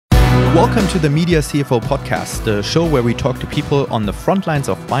Welcome to the Media CFO podcast, the show where we talk to people on the front lines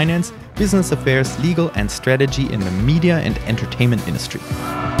of finance, business affairs, legal, and strategy in the media and entertainment industry.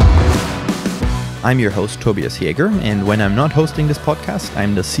 I'm your host, Tobias Jaeger, and when I'm not hosting this podcast,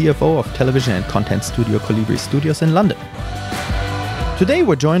 I'm the CFO of television and content studio Colibri Studios in London. Today,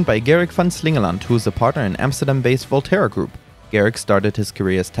 we're joined by Guirec van Slingelandt, who is a partner in Amsterdam-based Volterra Group. Guirec started his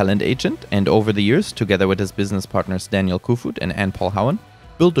career as talent agent, and over the years, together with his business partners Daniel Koefoed and Anne-Paul Houwen,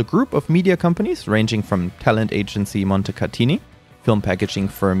 built a group of media companies ranging from talent agency Montecatini, film packaging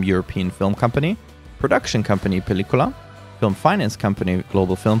firm European Film Company, production company Pellicula, film finance company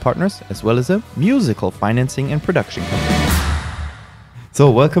Global Film Partners, as well as a musical financing and production company. So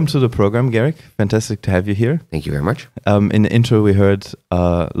welcome to the program, Guirec. Fantastic to have you here. Thank you very much. In the intro, we heard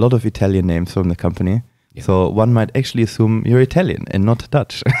a lot of Italian names from the company. Yeah. So one might actually assume you're Italian and not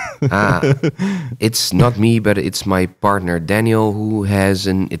Dutch. It's not me, but it's my partner Daniel, who has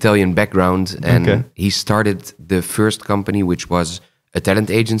an Italian background, and he started the first company, which was a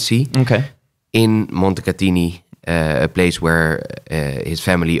talent agency in Montecatini, a place where his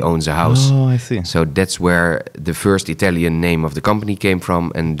family owns a house. Oh, I see. So that's where the first Italian name of the company came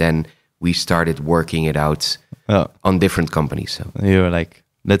from, and then we started working it out on different companies. So you were like,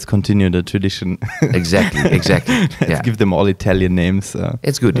 let's continue the tradition. Exactly. Let's give them all Italian names.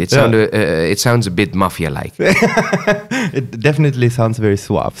 It's good. It sounds a bit mafia-like. It definitely sounds very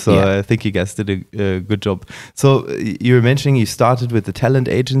suave. So I think you guys did a good job. So you were mentioning you started with the talent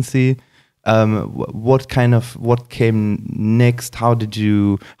agency. What came next? How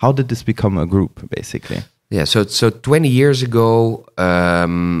did this become a group, basically? Yeah, so 20 years ago,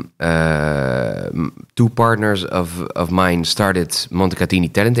 two partners of mine started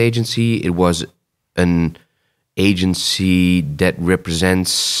Montecatini Talent Agency. It was an agency that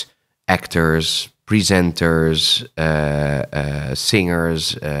represents actors, presenters,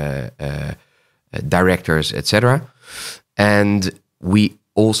 singers, directors, etc. And we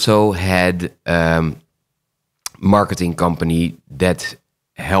also had marketing company that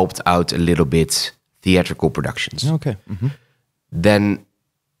helped out a little bit theatrical productions. Okay. Mm-hmm. Then,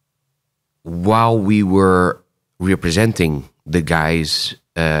 while we were representing the guys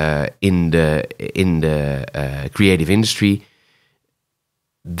in the creative industry,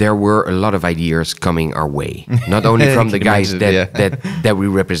 there were a lot of ideas coming our way. Not only from the guys that we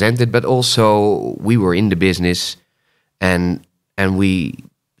represented, but also we were in the business, and we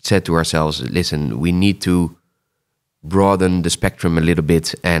said to ourselves, "Listen, we need to broaden the spectrum a little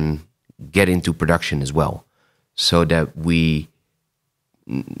bit and get into production as well, so that we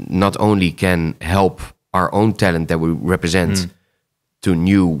not only can help our own talent that we represent to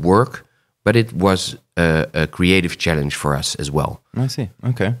new work, but it was a creative challenge for us as well." I see.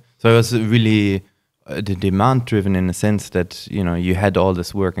 Okay. So it was really the demand driven in the sense that, you had all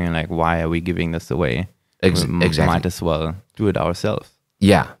this work and you're like, why are we giving this away? Exactly. Might as well do it ourselves.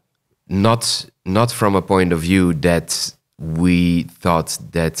 Yeah. Not from a point of view that we thought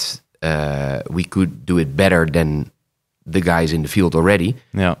that we could do it better than the guys in the field already.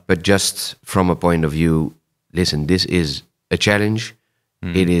 Yeah. But just from a point of view, listen, this is a challenge.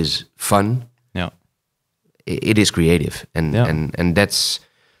 It is fun. Yeah. It is creative. And that's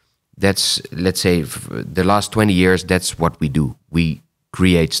let's say the last 20 years, that's what we do. We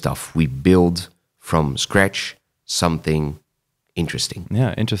create stuff. We build from scratch something interesting.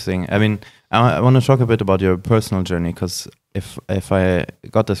 Yeah, interesting. I mean, I want to talk a bit about your personal journey, because if I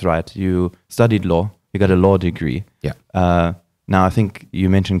got this right, you studied law, you got a law degree. Yeah. Now I think you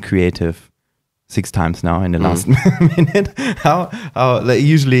mentioned creative 6 times now in the last minute. How like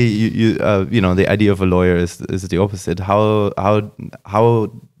usually you the idea of a lawyer is the opposite.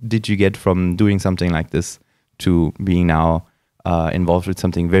 How did you get from doing something like this to being now involved with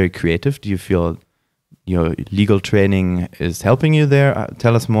something very creative? Do you feel your legal training is helping you there?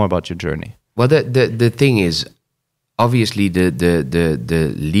 Tell us more about your journey. Well, the thing is, obviously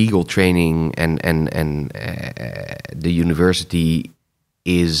the legal training and the university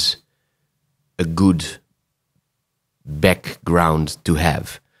is a good background to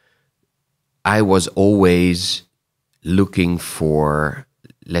have. I was always looking for,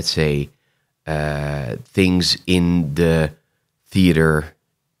 let's say, things in the theater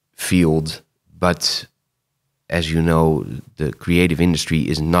field, but as you know, the creative industry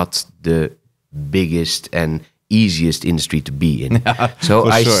is not the biggest and easiest industry to be in. So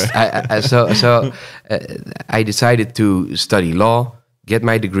I decided to study law, get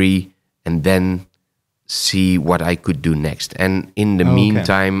my degree, and then see what I could do next. And in the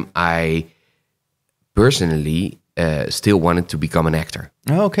meantime, I personally still wanted to become an actor.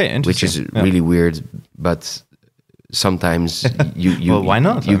 Oh, okay, interesting. Which is really weird, but sometimes you well, why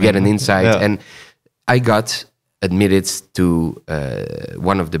not? You get an insight. yeah. And I got admitted to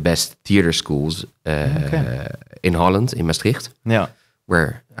one of the best theater schools in Holland, in Maastricht. Yeah.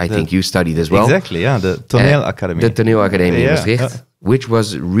 Where I think you studied as well. Exactly, yeah, the Toneel Academy. The Toneel Academy in Maastricht, which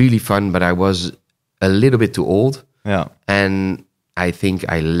was really fun, but I was a little bit too old. Yeah. And I think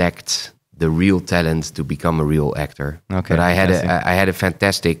I lacked the real talent to become a real actor. Okay. But I had a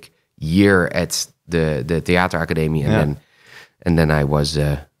fantastic year at the Theater Academy, and then I was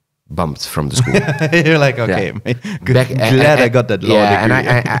bumped from the school. You're like, okay, glad I got that law degree.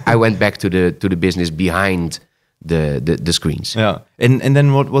 And I went back to the business behind the screens. Yeah. And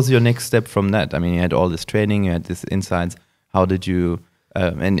then what was your next step from that? I mean, you had all this training, you had this insights. How did you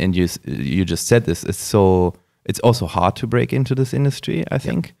and you just said this, it's also hard to break into this industry, I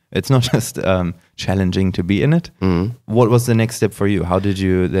think. It's not just challenging to be in it. Mm-hmm. What was the next step for you? How did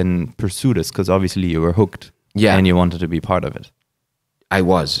you then pursue this? Because obviously you were hooked and you wanted to be part of it. I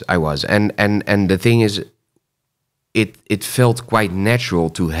was. And the thing is, it felt quite natural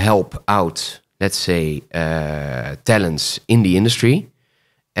to help out, let's say, talents in the industry.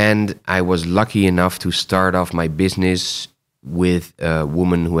 And I was lucky enough to start off my business with a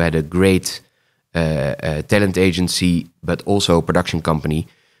woman who had a great talent agency, but also a production company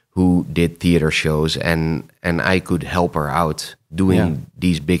who did theater shows. And I could help her out doing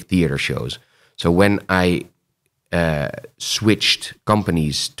these big theater shows. So when I switched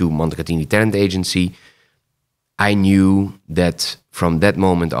companies to Montecatini Talent Agency, I knew that from that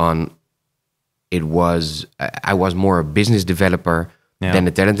moment on, I was more a business developer than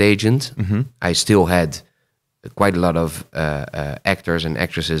a talent agent. Mm-hmm. I still had quite a lot of actors and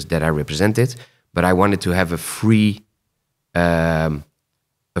actresses that I represented, but I wanted to have a free role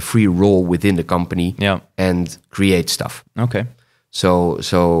within the company and create stuff. Okay.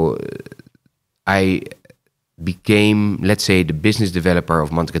 So I became, let's say, the business developer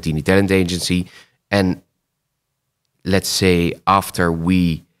of Montecatini Talent Agency, and let's say after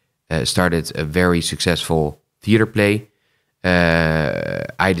we started a very successful theater play,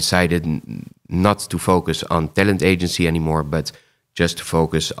 I decided not to focus on talent agency anymore, but just to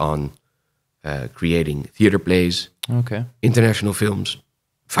focus on creating theater plays, international films,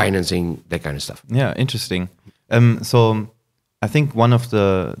 financing, that kind of stuff. Yeah, interesting. So I think one of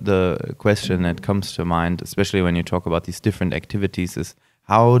the question that comes to mind, especially when you talk about these different activities, is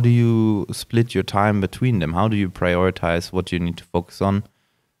how do you split your time between them? How do you prioritize what you need to focus on?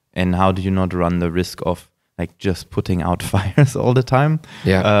 And how do you not run the risk of like just putting out fires all the time?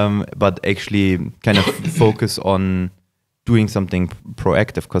 But actually kind of focus on doing something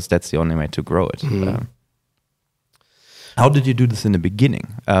proactive, because that's the only way to grow it. Mm-hmm. How did you do this in the beginning?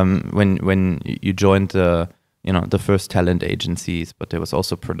 When you joined the first talent agencies, but there was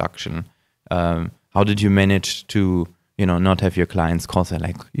also production. How did you manage to not have your clients call say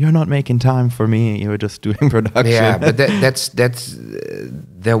like, you're not making time for me, you're just doing production? Yeah, but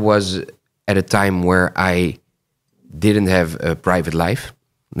there was at a time where I didn't have a private life.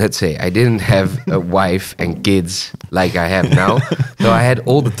 Let's say I didn't have a wife and kids like I have now. So I had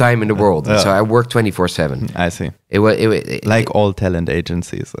all the time in the world. So I worked 24/7. I see. It was like all talent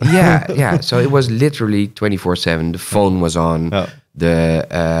agencies. Yeah. So it was literally 24/7. The phone was on.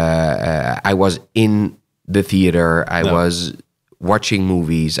 I was in the theater. I was watching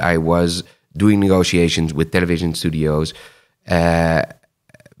movies. I was doing negotiations with television studios.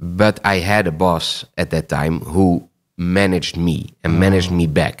 But I had a boss at that time who managed me and managed me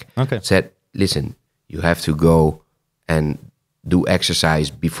back. Said, listen, you have to go and do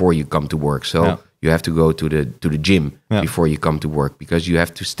exercise before you come to work. So you have to go to the gym before you come to work, because you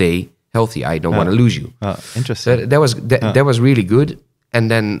have to stay healthy. I don't want to lose you. Interesting. So that was really good. And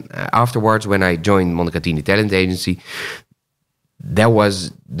then afterwards, when I joined Montecatini Talent Agency, that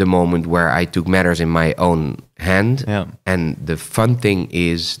was the moment where I took matters in my own hand. And the fun thing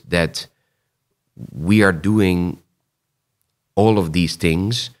is that we are doing all of these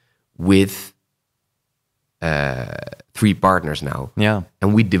things with 3 partners now.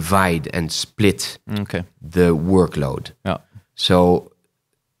 And we divide and split the workload. So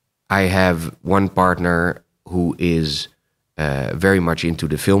I have one partner who is very much into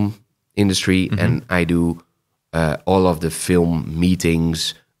the film industry, and I do all of the film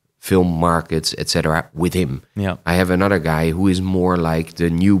meetings, film markets, etc. with him. I have another guy who is more like the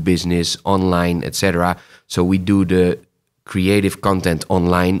new business, online, etc. So we do the creative content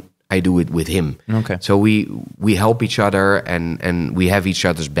online. I do it with him. So we help each other and we have each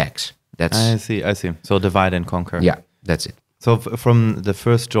other's backs. I see. So divide and conquer. Yeah, that's it. So from the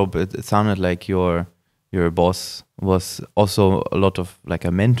first job, it sounded like your your boss was also a lot of like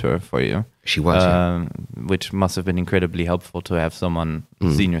a mentor for you. She was, which must have been incredibly helpful to have someone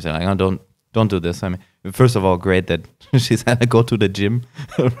senior say like, oh, don't do this. I mean, first of all, great that she said go to the gym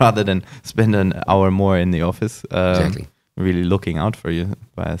rather than spend an hour more in the office. Exactly. Really looking out for you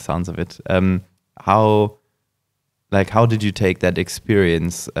by the sounds of it. How did you take that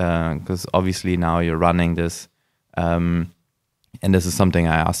experience? Because obviously now you're running this, and this is something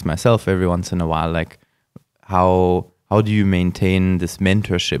I ask myself every once in a while, like how do you maintain this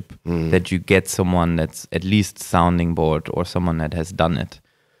mentorship that you get someone that's at least sounding board or someone that has done it,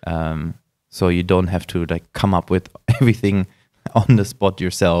 so you don't have to like come up with everything on the spot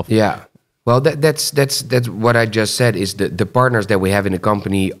yourself. Yeah. Well, that's what I just said. Is the partners that we have in the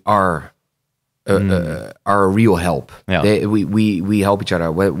company are a real help. Yeah. We help each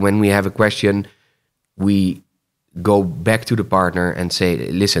other. When we have a question, we go back to the partner and say,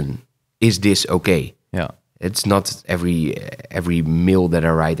 "Listen, is this okay?" Yeah. It's not every mail that I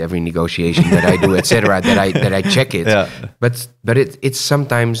write, every negotiation that I do, etc. that I check it. Yeah. But it's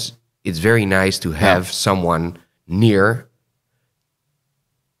sometimes it's very nice to have someone near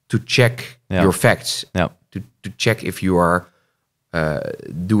to check your facts, to check if you are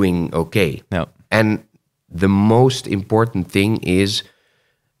doing okay. Yeah. And the most important thing is,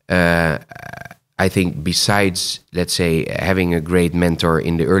 I think, besides, let's say, having a great mentor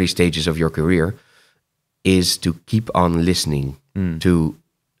in the early stages of your career, is to keep on listening to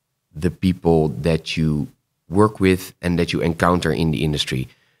the people that you work with and that you encounter in the industry.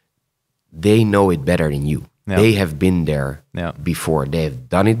 They know it better than you. Yeah. They have been there before. They have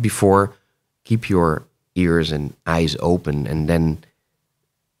done it before. Keep your ears and eyes open. And then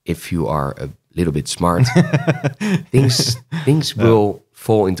if you are a little bit smart, things will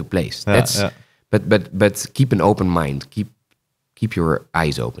fall into place. But keep an open mind. Keep your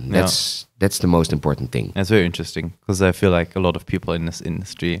eyes open. That's the most important thing. That's very interesting, because I feel like a lot of people in this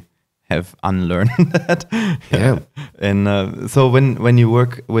industry have unlearned that. Yeah. And so when you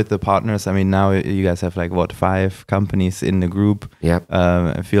work with the partners, I mean, now you guys have like 5 companies in the group. Yeah.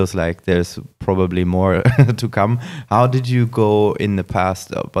 It feels like there's probably more to come. How did you go in the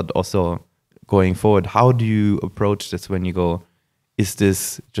past, but also going forward? How do you approach this when you go, is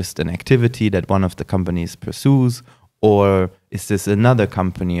this just an activity that one of the companies pursues, or is this another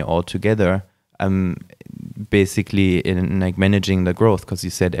company altogether? Basically in like managing the growth, because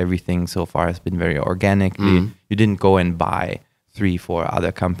you said everything so far has been very organically. You didn't go and buy 3-4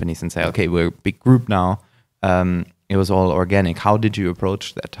 other companies and say, okay, we're a big group now. It was all organic. How did you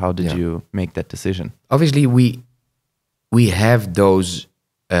approach that? How did you make that decision? Obviously, we have those,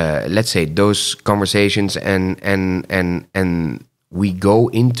 let's say, those conversations, and we go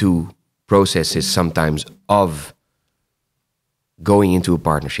into processes sometimes of going into a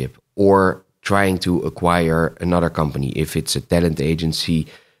partnership or trying to acquire another company, if it's a talent agency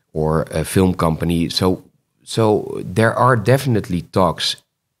or a film company. So there are definitely talks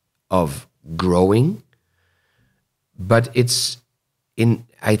of growing, but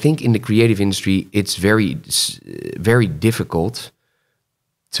I think in the creative industry, it's very difficult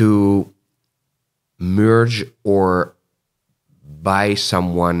to merge or buy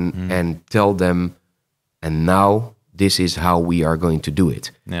someone and tell them, and now this is how we are going to do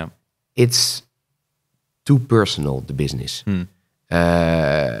it. Yeah. It's too personal, the business.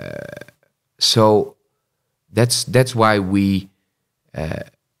 So that's why we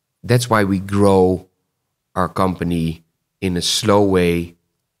grow our company in a slow way,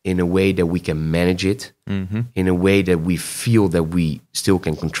 in a way that we can manage it, in a way that we feel that we still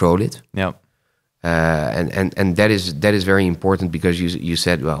can control it. Yeah. And that is very important, because you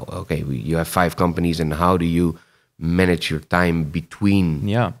said, well, okay, you have 5 companies, and how do you manage your time between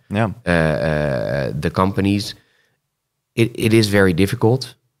the companies? It is very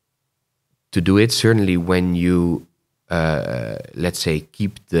difficult to do it. Certainly when you let's say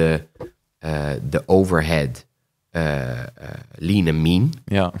keep the overhead lean and mean.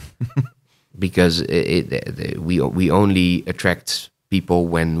 Yeah. Because we only attract people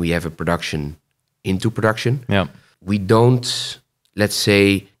when we have a production into production. Yeah. We don't, let's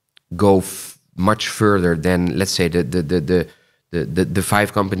say, go much further than, let's say, the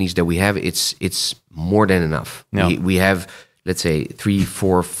 5 companies that we have. It's more than enough. Yeah. We have, let's say, 3,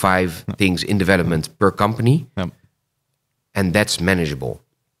 4, 5 things in development per company, and that's manageable.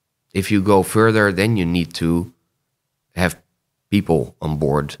 If you go further, then you need to have people on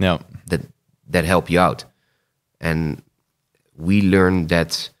board that help you out. And we learned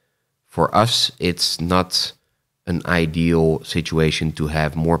that for us, it's not an ideal situation to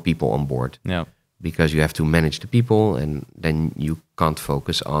have more people on board. Yeah. Because you have to manage the people, and then you can't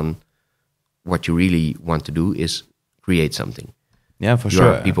focus on what you really want to do is create something. Yeah, for You're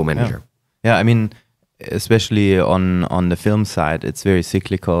sure. a people manager. Yeah, I mean, especially on the film side, it's very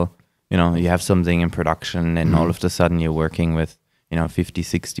cyclical. You know, you have something in production and all of a sudden you're working with, 50,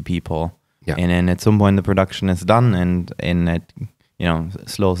 60 people. Yeah. And then at some point the production is done and it,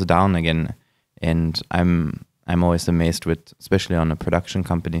 slows down again. And I'm always amazed with, especially on the production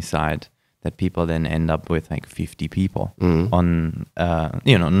company side, that people then end up with like 50 people on,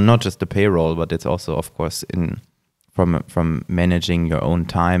 not just the payroll, but it's also, of course, from managing your own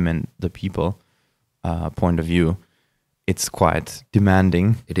time and the people point of view, it's quite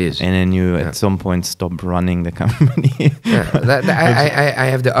demanding. It is. And then you at some point stop running the company. I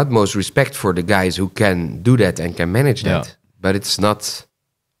have the utmost respect for the guys who can do that and can manage that, but it's not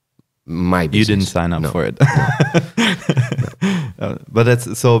my business. You didn't sign up for it. But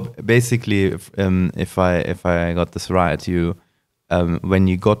that's so basically, if I got this right, you when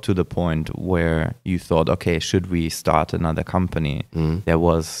you got to the point where you thought, okay, should we start another company?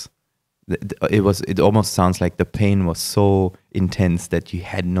 It almost sounds like the pain was so intense that you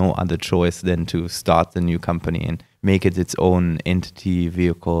had no other choice than to start the new company and make it its own entity,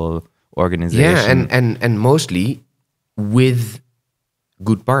 vehicle, organization. Yeah, and mostly with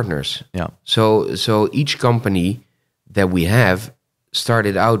good partners. Yeah. So each company that we have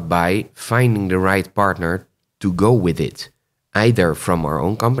started out by finding the right partner to go with it, either from our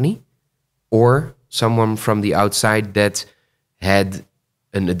own company or someone from the outside that had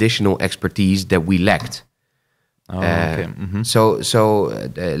an additional expertise that we lacked. Okay. So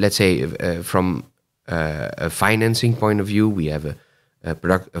let's say from a financing point of view, we have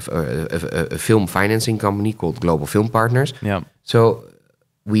a film financing company called Global Film Partners. Yeah. So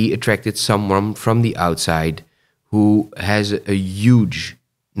we attracted someone from the outside who has a huge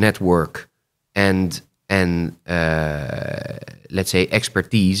network and let's say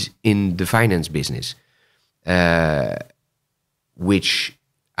expertise in the finance business, which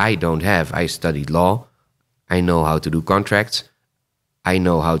I don't have. I studied law. I know how to do contracts. I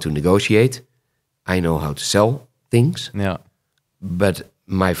know how to negotiate. I know how to sell things. Yeah. But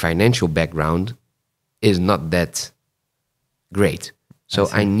my financial background is not that great. So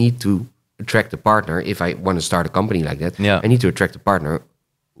I need to attract a partner. If I want to start a company like that, I need to attract a partner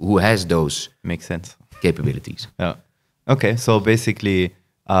who has those makes sense capabilities. Yeah. Okay. So basically,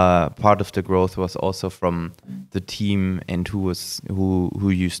 part of the growth was also from the team and who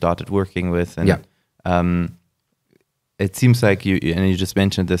you started working with. And it seems like you just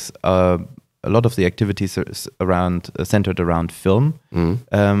mentioned this. A lot of the activities are centered around film,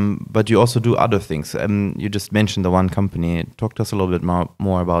 but you also do other things. You just mentioned the one company. Talk to us a little bit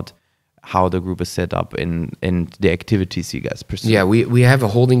more about how the group is set up and the activities you guys pursue. Yeah, we have a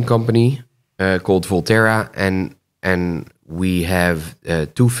holding company called Volterra, and we have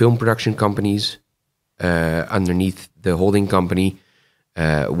 2 film production companies underneath the holding company.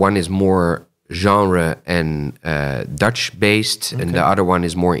 One is more genre and Dutch based, and the other one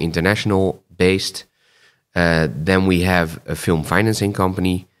is more international based. Then we have a film financing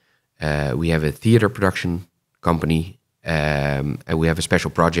company. We have a theater production company, and we have a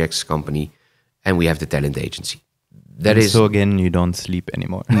special projects company, and we have the talent agency. So again, you don't sleep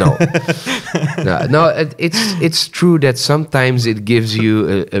anymore. No. It's true that sometimes it gives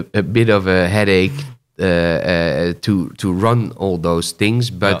you a bit of a headache to run all those things,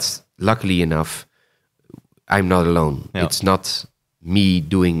 but luckily enough, I'm not alone. Yeah. It's not me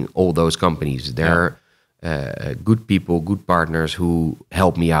doing all those companies. There are good people, good partners who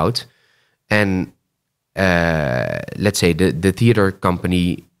help me out. And let's say the theater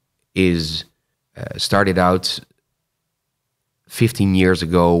company is started out 15 years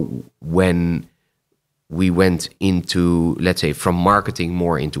ago when we went into, let's say, from marketing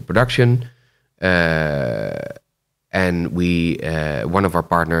more into production. And we, one of our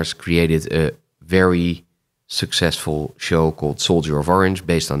partners created a very successful show called Soldier of Orange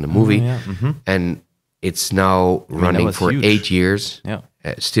based on the movie. And it's now running for huge. 8 years. Yeah.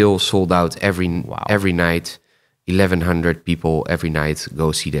 Still sold out every night. 1,100 people every night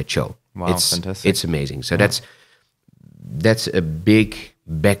go see that show. Wow, fantastic. It's amazing. So that's a big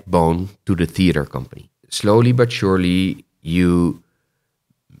backbone to the theater company. Slowly but surely, you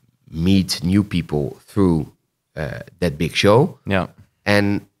meet new people through that big show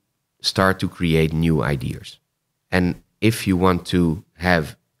and start to create new ideas. And if you want to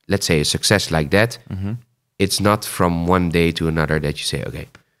have, let's say, a success like that, it's not from one day to another that you say, okay,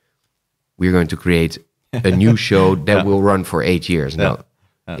 we're going to create a new show that will run for 8 years. No,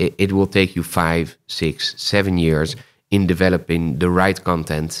 it will take you 5, 6, 7 years in developing the right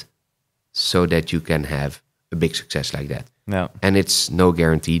content so that you can have a big success like that. Yeah. And it's no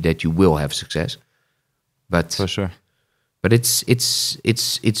guarantee that you will have success. But For sure. But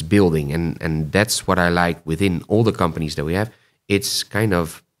it's building, and that's what I like within all the companies that we have. It's kind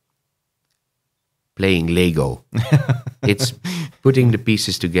of playing Lego. It's putting the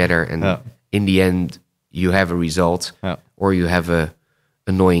pieces together, and in the end, you have a result, or you have a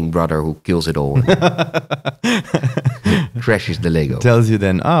annoying brother who kills it all, and crashes the Lego. Tells you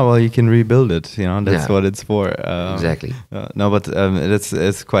then, you can rebuild it. You know, that's what it's for. Exactly. No, but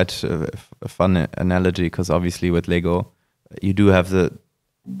it's quite a fun analogy, because obviously with Lego, you do have the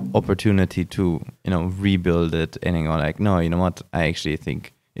opportunity to, rebuild it, and you go like, no, you know what? I actually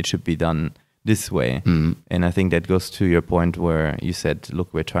think it should be done this way. Mm-hmm. And I think that goes to your point where you said,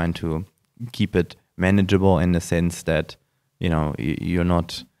 look, we're trying to keep it manageable in the sense that, you're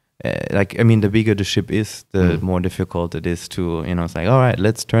not the bigger the ship is, the more difficult it is to, it's like, all right,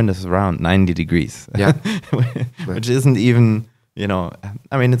 let's turn this around 90 degrees. Yeah. Which isn't even,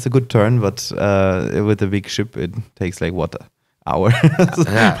 it's a good turn, but with a big ship, it takes like what, an hour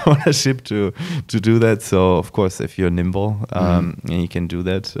on a ship to do that. So of course, if you're nimble, you can do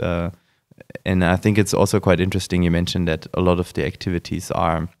that. And I think it's also quite interesting. You mentioned that a lot of the activities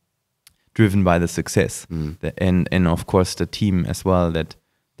are driven by the success, and of course the team as well. That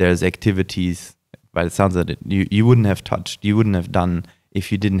there's activities, by the sounds of it, you wouldn't have touched, you wouldn't have done if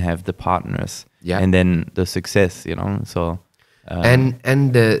you didn't have the partners. Yeah. And then the success, So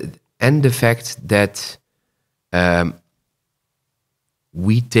and the fact that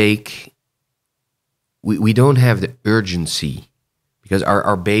we don't have the urgency, because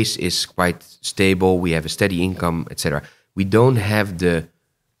our base is quite stable. We have a steady income, etc. We don't have the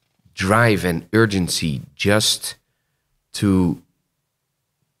drive and urgency just to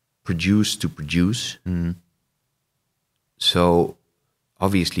produce. So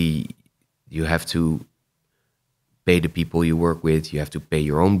obviously you have to pay the people you work with, you have to pay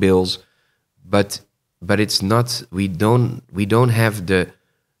your own bills, but it's not, we don't have the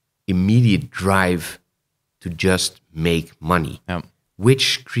immediate drive to just make money. Yeah.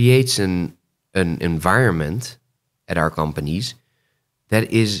 Which creates an environment at our companies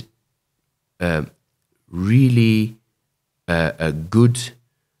that is really a good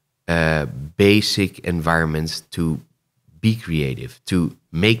basic environment to be creative, to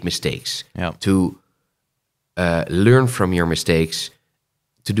make mistakes, to learn from your mistakes,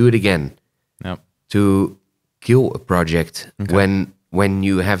 to do it again, to kill a project when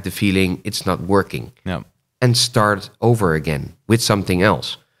you have the feeling it's not working. And start over again with something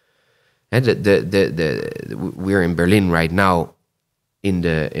else. And we're in Berlin right now, in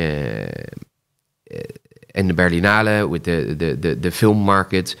the Berlinale with the film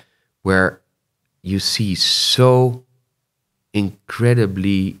market, where you see so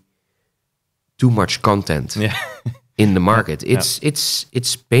incredibly too much content in the market.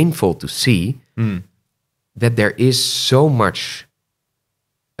 It's painful to see that there is so much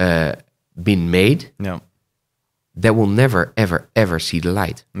been made. That will never, ever, ever see the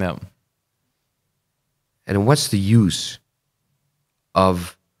light. No. And what's the use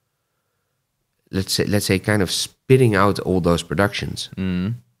of, let's say, kind of spitting out all those productions?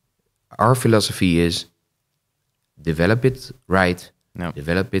 Our philosophy is develop it right,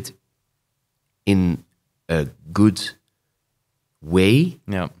 develop it in a good way.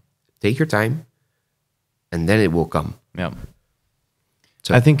 Take your time, and then it will come.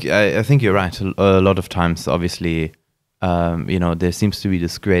 So I think you're right. A lot of times, obviously, there seems to be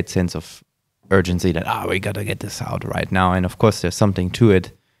this great sense of urgency that we gotta get this out right now, and of course, there's something to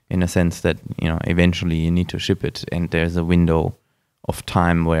it in a sense that eventually you need to ship it, and there's a window of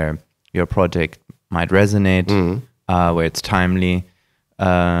time where your project might resonate, where it's timely.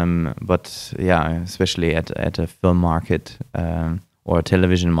 But yeah, especially at a film market or a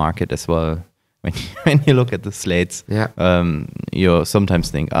television market as well. When you look at the slates, you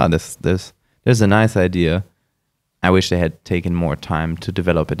sometimes think, there's a nice idea. I wish they had taken more time to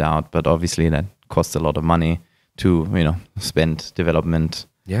develop it out, but obviously that costs a lot of money to spend development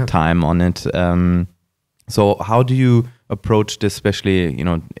time on it. So how do you approach this, especially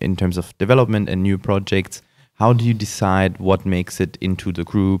in terms of development and new projects? How do you decide what makes it into the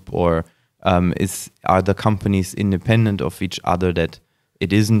group, or are the companies independent of each other, that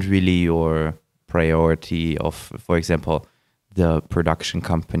it isn't really your priority of, for example, the production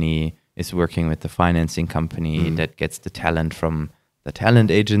company is working with the financing company that gets the talent from the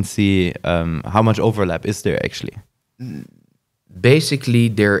talent agency? How much overlap is there actually? Basically,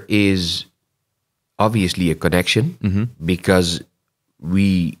 there is obviously a connection, because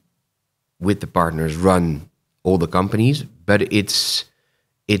we, with the partners, run all the companies, but it's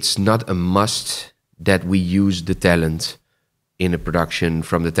not a must that we use the talent in a production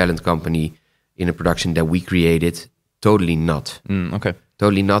from the talent company in a production that we created. Totally not. Okay.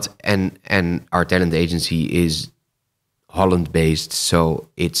 Totally not. And our talent agency is Holland based, so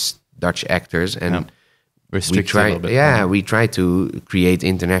it's Dutch actors, and we try to create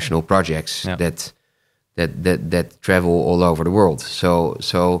international projects that travel all over the world. So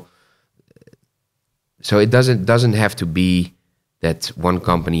it doesn't have to be that one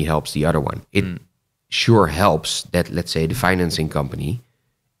company helps the other one. It sure helps that, let's say, the financing company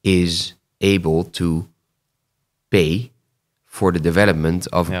is able to pay for the development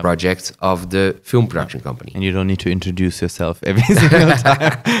of a project of the film production company. And you don't need to introduce yourself every single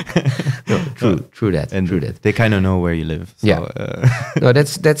time. No, true that. And true that. They kind of know where you live. So, no,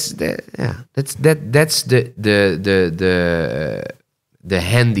 that's the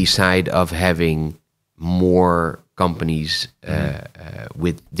handy side of having more companies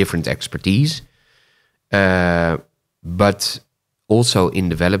with different expertise, but also in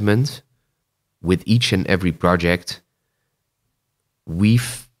development. With each and every project, we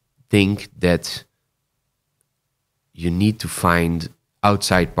think that you need to find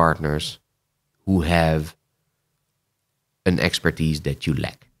outside partners who have an expertise that you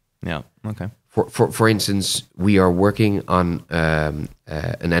lack. Yeah. Okay. For instance, we are working on an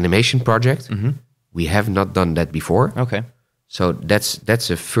animation project. We have not done that before. Okay. So that's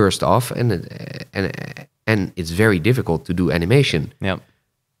a first off, and it's very difficult to do animation. Yeah.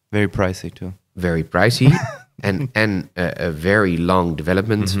 Very pricey too. Very pricey and a very long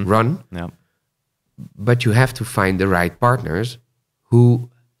development run. Yeah. But you have to find the right partners who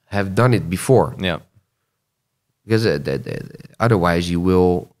have done it before. Yeah. Because otherwise you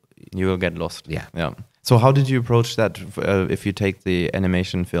will get lost. Yeah. Yeah. So how did you approach that? If you take the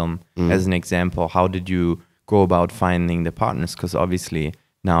animation film as an example, how did you go about finding the partners? Because obviously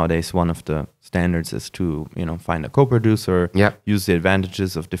nowadays one of the standards is to find a co-producer, use the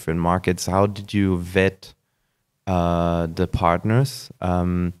advantages of different markets. How did you vet the partners,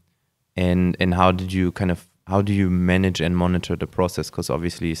 and how do you manage and monitor the process? Because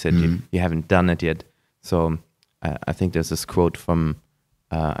obviously you said you haven't done it yet. So I think there's this quote from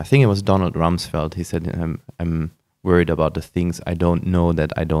I think it was Donald Rumsfeld. He said, "I'm worried about the things I don't know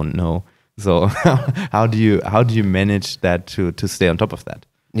that I don't know." So how do you manage that to stay on top of that?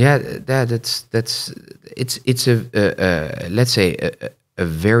 Yeah, that's it's a let's say a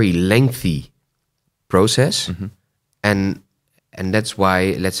very lengthy process, and that's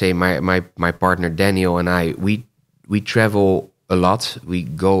why, let's say, my partner Daniel and I, we travel a lot. We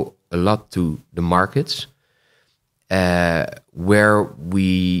go a lot to the markets where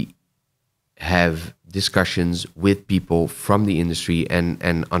we have discussions with people from the industry,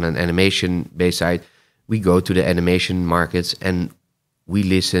 and on an animation based side, we go to the animation markets and we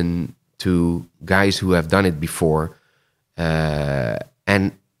listen to guys who have done it before.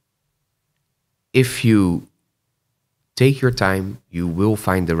 And if you take your time, you will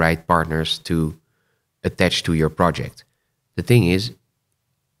find the right partners to attach to your project. The thing is,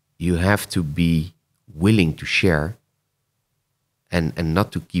 you have to be willing to share and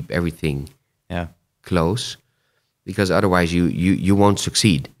not to keep everything close, because otherwise you won't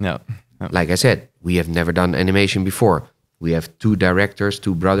succeed. No. Like I said, we have never done animation before. We have two directors,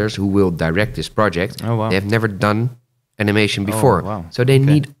 two brothers who will direct this project. Oh, wow. They have never done animation before. Oh, wow. So they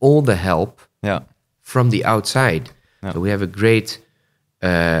need all the help from the outside. Yeah. So we have a great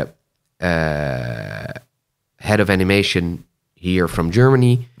head of animation here from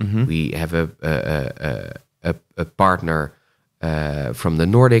Germany. We have a partner from the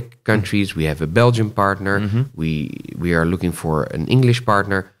Nordic countries. We have a Belgian partner. We are looking for an English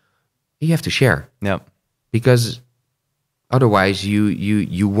partner. You have to share. Yeah. Because otherwise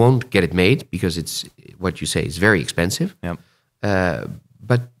you won't get it made, because it's what you say, it's very expensive. Yeah.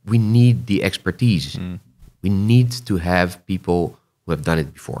 But we need the expertise. We need to have people who have done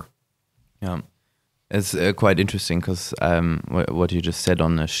it before. Yeah. It's quite interesting because what you just said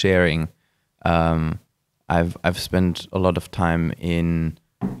on the sharing, I've spent a lot of time in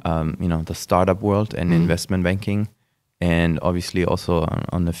the startup world and investment banking, and obviously also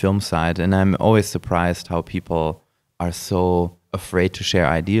on the film side. And I'm always surprised how people are so afraid to share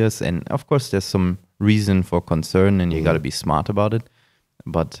ideas. And of course, there's some reason for concern, and you got to be smart about it.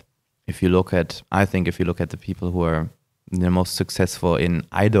 But if you look at the people who are the most successful in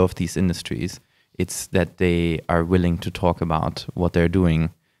either of these industries, it's that they are willing to talk about what they're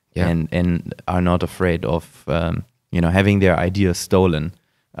doing, and are not afraid of having their ideas stolen,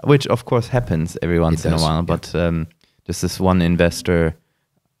 which of course happens every once in a while. But there's this one investor,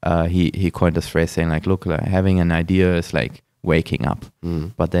 he coined this phrase saying like, look, like, having an idea is like waking up,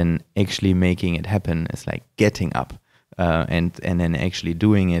 but then actually making it happen is like getting up. and then actually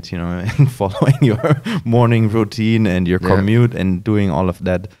doing it, and following your morning routine and your commute and doing all of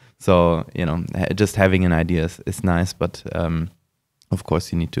that. So, just having an idea is nice, but of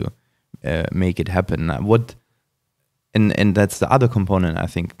course you need to make it happen. And that's the other component, I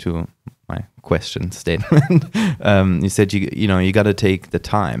think, to my question statement. You said you got to take the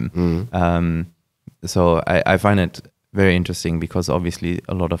time. So I find it very interesting because obviously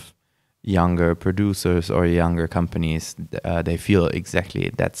a lot of younger producers or younger companies, they feel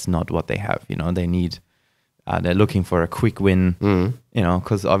exactly that's not what they have. They need, they're looking for a quick win.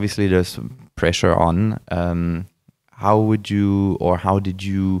 Because obviously there's pressure on. How did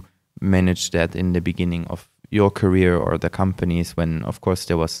you manage that in the beginning of your career or the companies when, of course,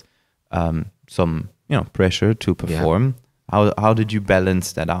 there was some pressure to perform? How did you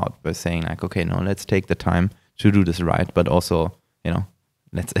balance that out by saying like, okay, no, let's take the time to do this right, but also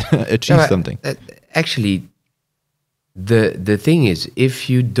let's achieve something? Actually, the thing is, if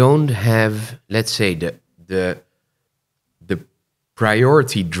you don't have, let's say, the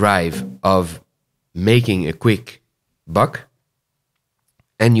priority drive of making a quick buck,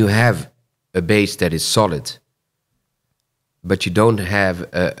 and you have a base that is solid, but you don't have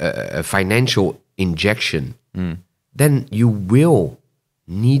a financial injection, then you will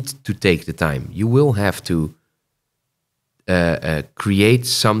need to take the time. You will have to create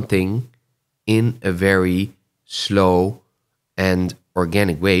something in a very slow and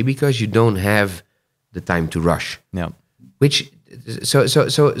organic way because you don't have the time to rush. Yeah. So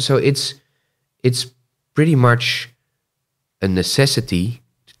it's pretty much a necessity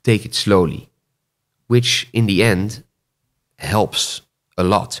to take it slowly, which in the end helps a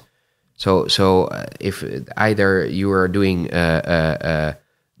lot. So if either you are doing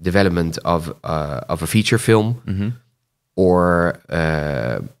development of a feature film, or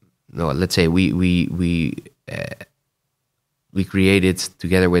let's say we created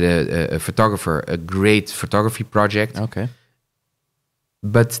together with a photographer a great photography project. Okay.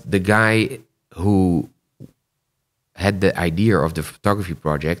 But the guy who had the idea of the photography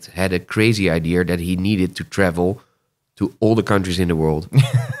project had a crazy idea that he needed to travel to all the countries in the world.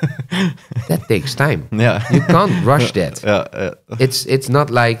 That takes time. Yeah. You can't rush that. Yeah. It's not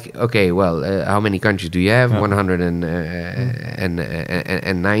like, okay, well, how many countries do you have?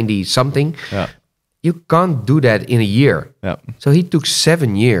 190 something. Yeah. You can't do that in a year. Yeah. So he took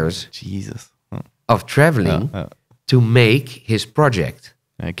 7 years Jesus. of traveling to make his project.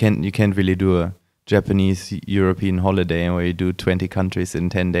 You can't really do a Japanese European holiday where you do 20 countries in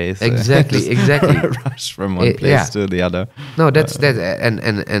 10 days. Exactly. Rush from one place to the other. No, that's that.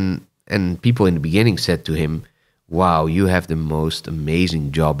 And people in the beginning said to him, "Wow, you have the most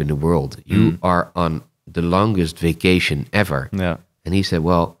amazing job in the world. You are on the longest vacation ever." Yeah. And he said,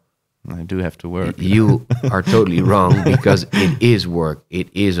 "Well, I do have to work." You are totally wrong because it is work. It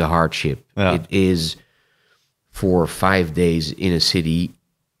is a hardship. Yeah. It is 4 or 5 days in a city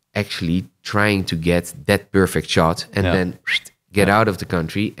actually trying to get that perfect shot and then get out of the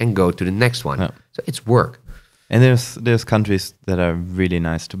country and go to the next one. Yeah. So it's work. And there's countries that are really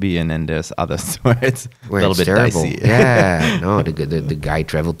nice to be in, and there's others where it's a little bit terrible. dicey. Yeah, no, the guy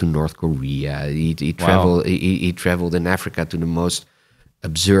traveled to North Korea. He traveled he traveled in Africa to the most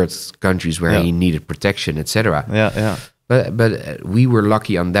absurd countries where he needed protection, etc. Yeah. But we were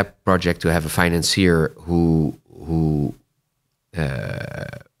lucky on that project to have a financier who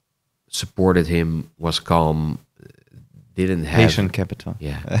supported him, was calm, didn't have Patient capital.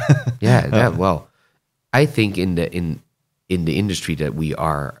 Well, I think in the industry that we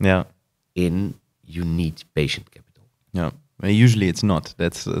are in, you need patient capital. Yeah. Usually it's not.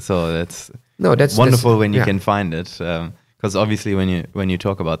 That's wonderful that's, when you can find it. Because obviously when you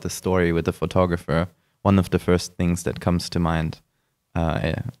talk about the story with the photographer, one of the first things that comes to mind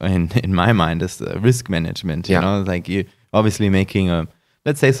in my mind is risk management. You know, like you obviously making a,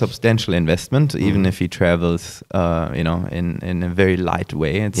 let's say, substantial investment, even if he travels, in a very light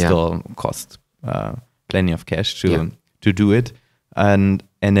way, it still costs plenty of cash to do it, and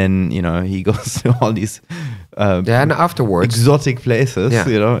then he goes to all these and afterwards exotic places,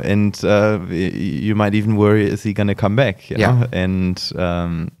 and you might even worry, is he gonna come back? You know? And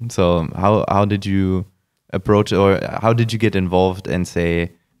so how did you approach, or how did you get involved and say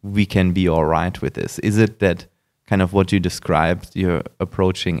we can be all right with this? Is it that kind of what you described, you're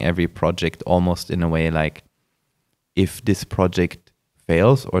approaching every project almost in a way like, if this project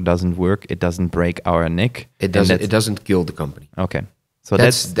fails or doesn't work, it doesn't break our neck. It doesn't kill the company. Okay. So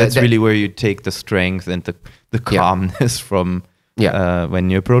that's really where you take the strength and the calmness from when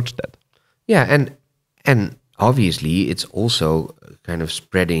you approach that. Yeah, and obviously it's also kind of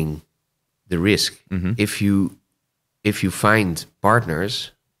spreading the risk. If you if you find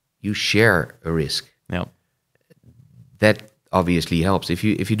partners, you share a risk. Yeah. That obviously helps. If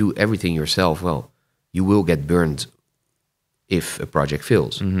you do everything yourself, well, you will get burned if a project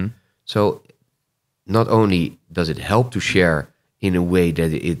fails. Mm-hmm. So not only does it help to share in a way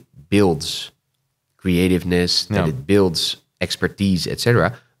that it builds creativeness, that it builds expertise,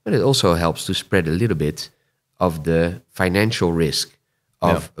 etc., but it also helps to spread a little bit of the financial risk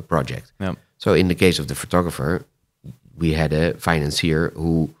of a project. Yeah. So in the case of the photographer, we had a financier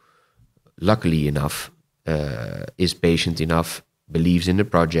who, luckily enough, is patient enough, believes in the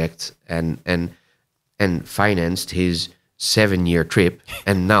project, and financed his 7-year trip,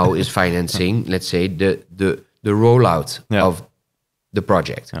 and now is financing, let's say, the rollout of the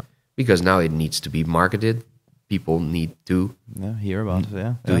project, because now it needs to be marketed. People need to hear about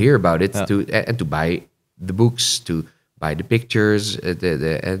it, hear about it, to buy the books, to buy the pictures.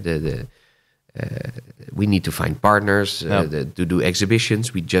 We need to find partners to do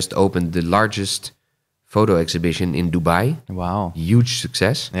exhibitions. We just opened the largest photo exhibition in Dubai. Wow, huge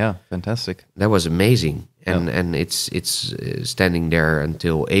success. Yeah, fantastic. That was amazing, and it's standing there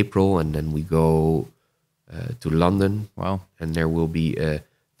until April, and then we go to London. Wow, and there will be a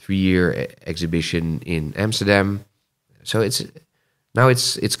 3-year exhibition in Amsterdam. So it's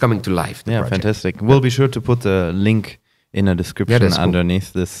coming to life. The project. Fantastic. We'll be sure to put a link in a description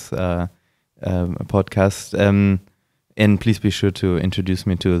underneath this podcast. And please be sure to introduce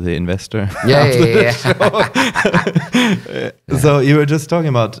me to the investor. So you were just talking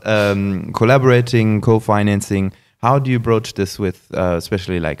about collaborating, co-financing. How do you broach this with,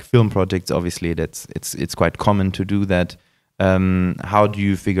 especially like film projects? Obviously, it's quite common to do that. How do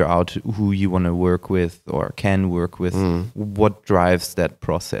you figure out who you want to work with or can work with? What drives that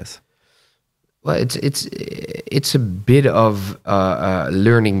process? Well, it's a bit of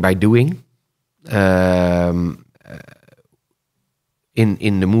learning by doing.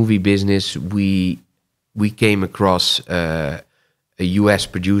 In the movie business, we came across a US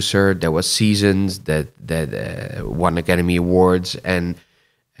producer that was seasoned, that won Academy Awards, and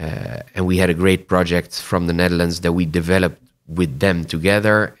we had a great project from the Netherlands that we developed with them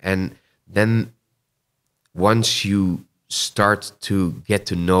together. And then once you start to get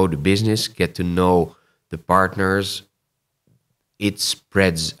to know the business, get to know the partners, it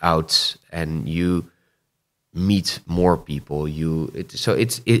spreads out and you meet more people.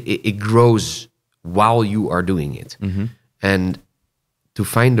 It grows while you are doing it. Mm-hmm. And to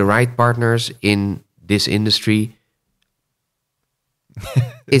find the right partners in this industry,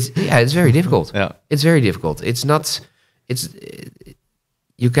 it's very difficult. Yeah. It's very difficult.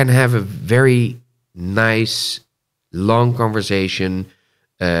 You can have a very nice, long conversation,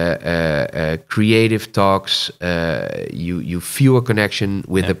 creative talks. You feel a connection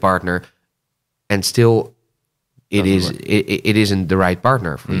with the partner, and still it isn't the right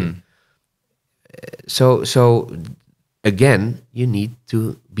partner for you. So again, you need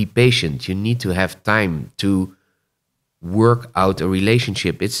to be patient. You need to have time to work out a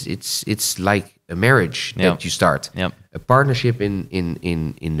relationship. It's like a marriage that you start. Yep. A partnership in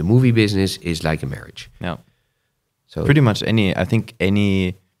the movie business is like a marriage. Yeah. So pretty much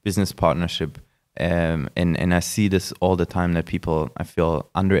any business partnership, and I see this all the time, that people, I feel,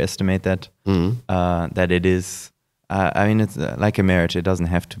 underestimate that. That it is. It's like a marriage. It doesn't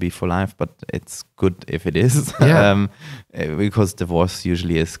have to be for life, but it's good if it is. Yeah. Because divorce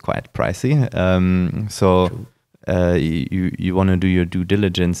usually is quite pricey. You want to do your due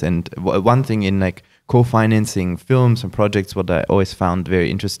diligence. And one thing in like co-financing films and projects, what I always found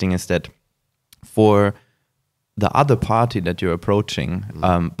very interesting is that for the other party that you're approaching,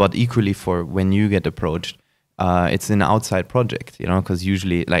 but equally for when you get approached, it's an outside project, because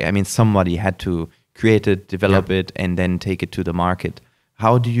usually, somebody had to create it, develop it, and then take it to the market.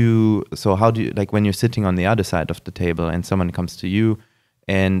 How do you, like when you're sitting on the other side of the table and someone comes to you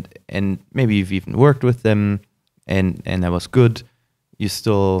and maybe you've even worked with them and that was good, you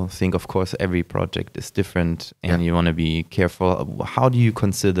still think, of course, every project is different and you want to be careful. How do you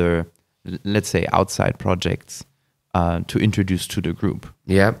consider, let's say, outside projects to introduce to the group?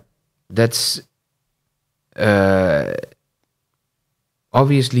 Yeah, that's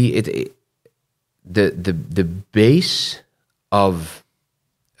obviously the base of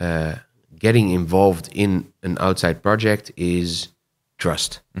getting involved in an outside project is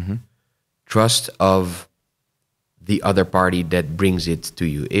trust. Trust of the other party that brings it to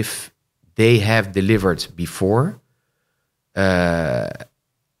you. If they have delivered before and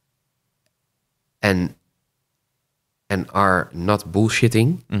are not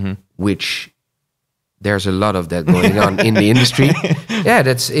bullshitting, which there's a lot of that going on in the industry. Yeah,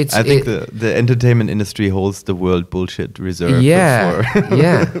 I think the entertainment industry holds the world bullshit reserve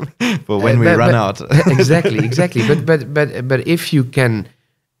for when we run out. exactly. But if you can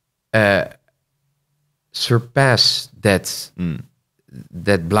surpass that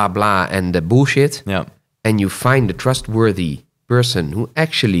blah blah and the bullshit, and you find a trustworthy person who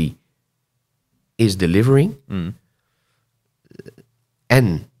actually is delivering,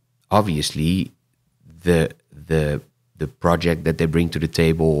 and obviously the project that they bring to the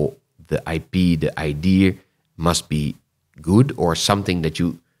table, the IP, the idea must be good or something that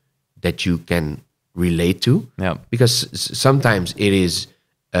you can relate to. Yeah. Because sometimes it is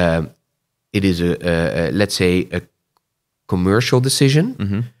a let's say a commercial decision.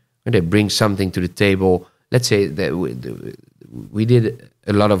 And they bring something to the table. Let's say that we did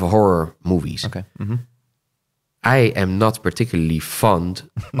a lot of horror movies. Okay. I am not particularly fond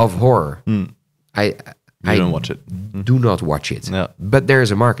of horror. I don't watch it. Do not watch it. Yeah. But there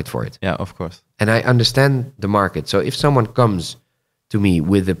is a market for it. Yeah, of course. And I understand the market. So if someone comes to me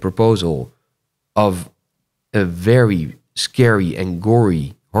with a proposal of a very scary and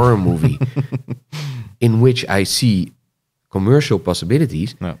gory horror movie in which I see commercial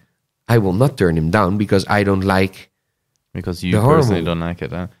possibilities, I will not turn him down because I don't like because you personally don't like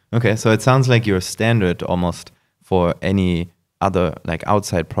it. Huh? Okay, so it sounds like your standard almost for any other like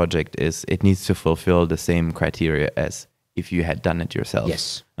outside project is it needs to fulfill the same criteria as if you had done it yourself.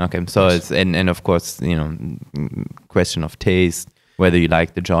 Yes. Okay, so it's and of course, you know, question of taste, whether you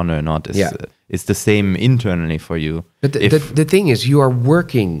like the genre or not is the same internally for you. But the thing is, you are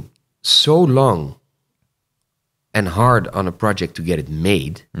working so long and hard on a project to get it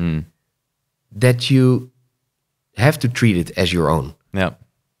made that you have to treat it as your own. Yeah.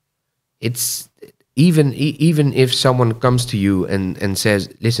 It's even if someone comes to you and says,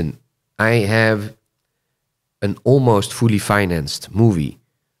 listen, I have an almost fully financed movie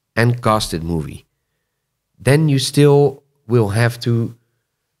and costed movie, then you still will have to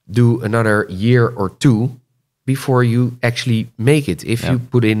do another year or two before you actually make it. If you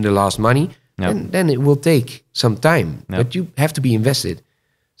put in the last money, then it will take some time, but you have to be invested.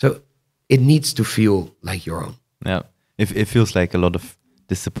 So it needs to feel like your own. Yeah, it feels like a lot of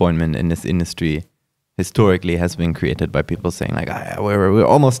disappointment in this industry historically has been created by people saying like, we're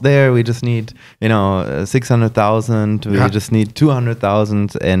almost there. We just need 600,000. We just need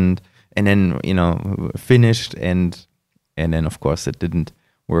 200,000, and then finished, and then of course it didn't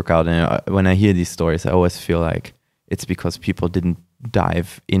work out. And when I hear these stories, I always feel like it's because people didn't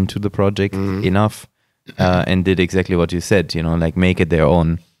dive into the project enough and did exactly what you said. Like make it their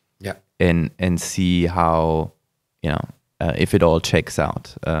own. Yeah. And see how if it all checks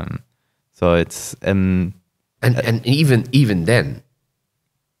out. So it's and even then,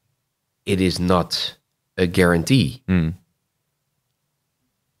 it is not a guarantee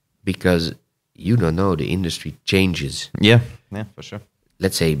because you don't know, the industry changes. Yeah, for sure.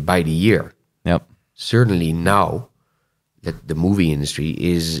 Let's say by the year. Yep. Certainly now that the movie industry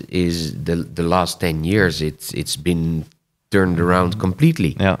is the last 10 years, it's been turned around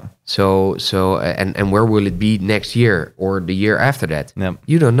completely. Yeah. So and where will it be next year or the year after that? Yeah.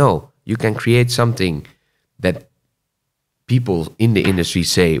 You don't know. You can create something that people in the industry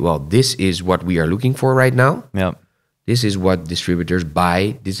say, well, this is what we are looking for right now. Yeah. This is what distributors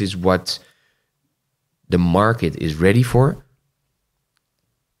buy. This is what the market is ready for.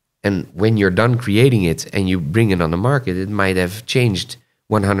 And when you're done creating it and you bring it on the market, it might have changed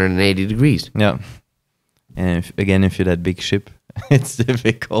 180 degrees. Yeah. And if you're that big ship, it's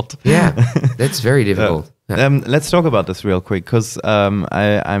difficult. Yeah, that's very difficult. Let's talk about this real quick, because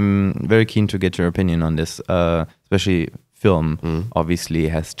I'm very keen to get your opinion on this, especially film obviously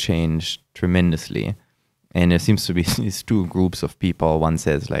has changed tremendously. And there seems to be these two groups of people. One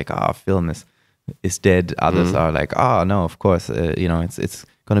says like, film is dead. Others are like, no, of course, it's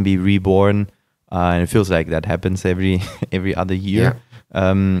going to be reborn. And it feels like that happens every other year. Yeah.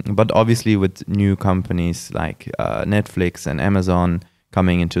 But obviously with new companies like Netflix and Amazon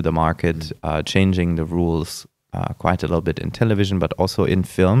coming into the market, changing the rules quite a little bit in television, but also in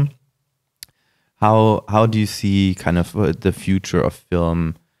film. How do you see kind of the future of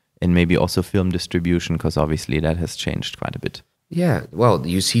film and maybe also film distribution? Because obviously that has changed quite a bit. Yeah, well,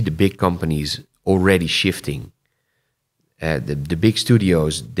 you see the big companies already shifting. The big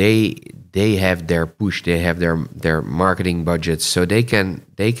studios, they have their push, they have their marketing budgets, so they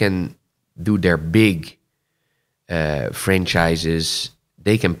can do their big franchises.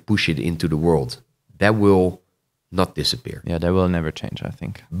 They can push it into the world. That will not disappear. Yeah, that will never change, I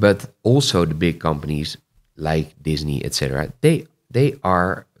think. But also the big companies like Disney, etc., they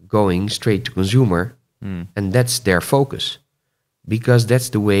are going straight to consumer And that's their focus, because that's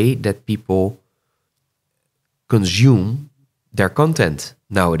the way that people consume their content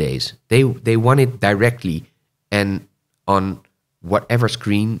nowadays. They want it directly and on whatever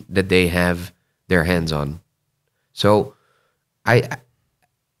screen that they have their hands on. So it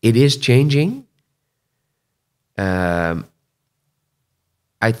is changing.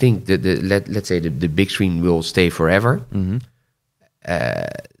 I think that let's say the big screen will stay forever.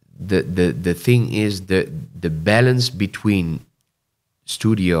 The thing is the balance between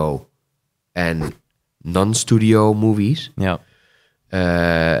studio and non-studio movies. Yeah.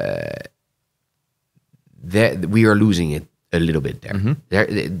 That we are losing it a little bit there.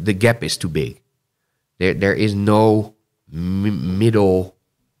 The gap is too big. There is no middle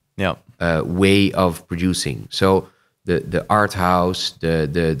way of producing. So the art house,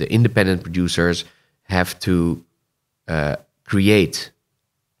 the independent producers have to create,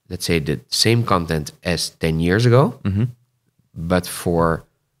 let's say, the same content as 10 years ago, but for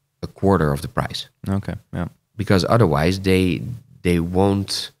a quarter of the price. Okay. Yeah. Because otherwise they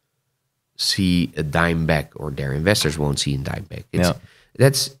won't see a dime back, or their investors won't see a dime back.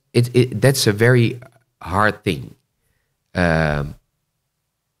 That's a very hard thing,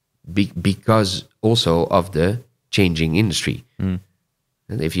 because also of the changing industry. And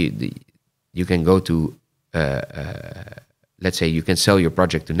if you can go to let's say you can sell your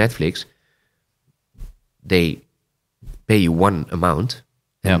project to Netflix, they pay you one amount,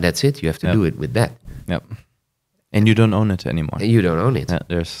 and that's it. You have to do it with that. Yep. And you don't own it anymore. You don't own it. Yeah,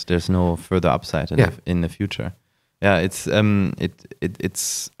 there's no further upside in the future. Yeah, it's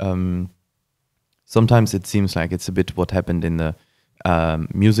sometimes it seems like it's a bit what happened in the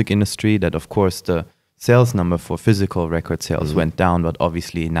music industry, that of course the sales number for physical record sales went down, but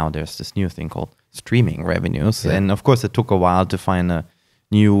obviously now there's this new thing called streaming revenues. And of course it took a while to find a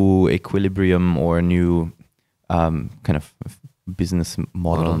new equilibrium or a new kind of business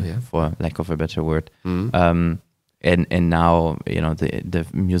model, for lack of a better word. And now, the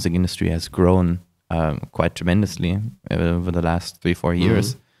music industry has grown quite tremendously over the last 3-4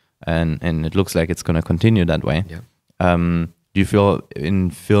 years, and it looks like it's going to continue that way. Do you feel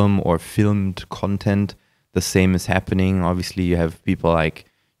in film or filmed content the same is happening? Obviously, you have people like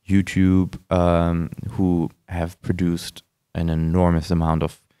YouTube who have produced an enormous amount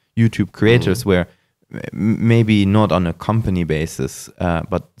of YouTube creators where maybe not on a company basis,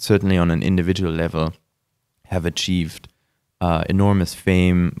 but certainly on an individual level, have achieved enormous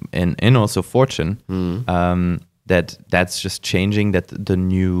fame and also fortune. That's just changing, that the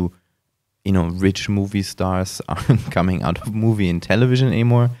new rich movie stars aren't coming out of movie and television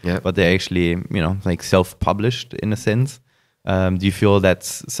anymore, but they're actually like self-published in a sense. Do you feel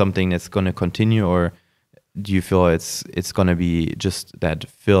that's something that's going to continue, or do you feel it's going to be just that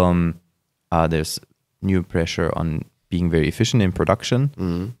film there's new pressure on being very efficient in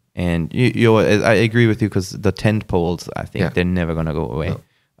production? And I agree with you, because the tent poles, I think they're never going to go away,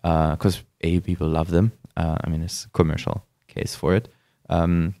 because people love them. I mean, it's a commercial case for it.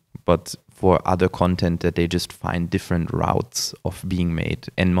 But for other content, that they just find different routes of being made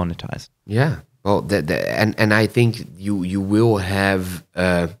and monetized. Yeah. Well, and I think you will have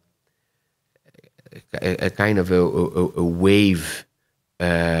a kind of a wave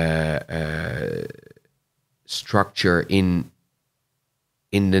structure in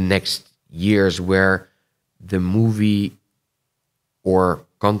the next years, where the movie or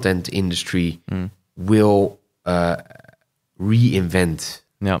content industry will reinvent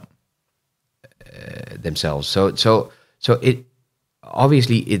themselves. So it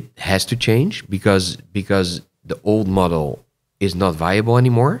obviously it has to change, because the old model is not viable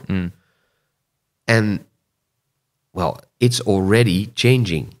anymore. And well, it's already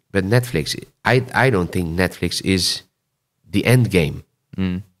changing. But Netflix, I don't think Netflix is the end game.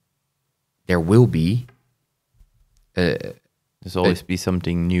 There will be there's always be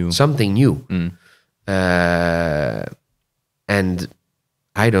something new. And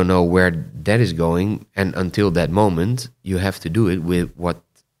I don't know where that is going. And until that moment, you have to do it with what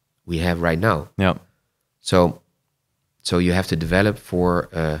we have right now. So you have to develop for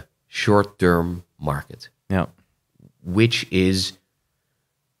a short-term market. Which is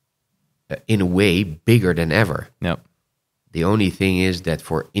in a way bigger than ever. The only thing is that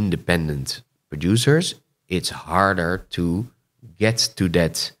for independent producers, it's harder to get to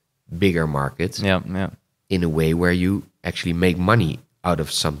that bigger market in a way where you actually make money out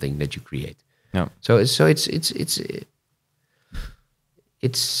of something that you create. So it's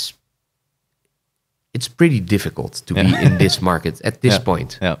pretty difficult to be in this market at this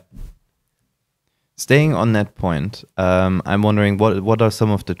point. Staying on that point, I'm wondering what are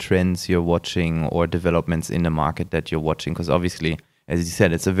some of the trends you're watching or developments in the market that you're watching? Because obviously, as you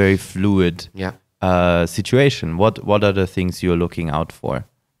said, it's a very fluid situation. What are the things you're looking out for?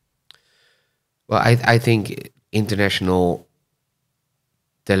 Well, I think international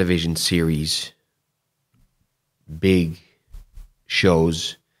television series, big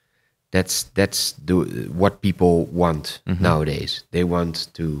shows, that's what people want nowadays. They want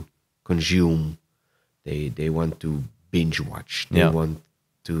to consume. They want to binge watch. They want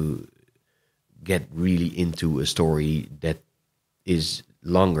to get really into a story that is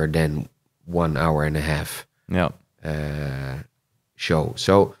longer than 1 hour and a half show.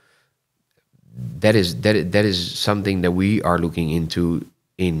 So that is something that we are looking into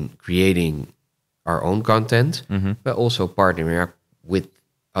in creating our own content, but also partnering up with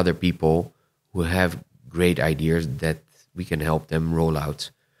other people who have great ideas that we can help them roll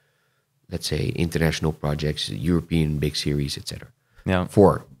out, let's say, international projects, European big series, etc.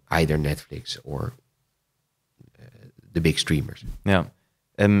 For either Netflix or the big streamers.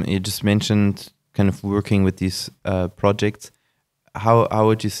 You just mentioned kind of working with these projects. How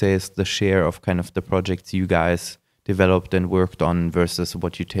would you say is the share of kind of the projects you guys developed and worked on versus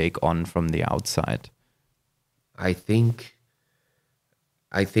what you take on from the outside? I think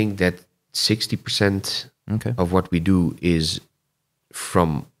that 60% of what we do is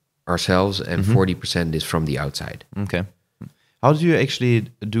from ourselves and 40% is from the outside. Okay. How do you actually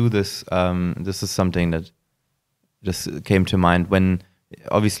do this? This is something that just came to mind when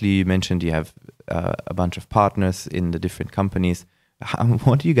obviously you mentioned you have a bunch of partners in the different companies.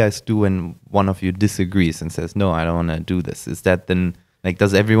 What do you guys do when one of you disagrees and says, no, I don't want to do this? Is that then, like,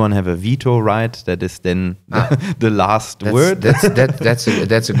 does everyone have a veto right that is then the last word?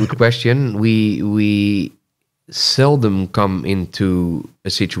 That's a good question. We seldom come into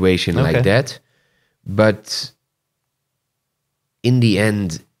a situation like that, but in the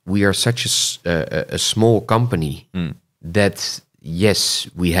end, we are such a small company that yes,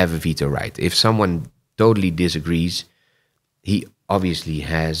 we have a veto right. If someone totally disagrees, he obviously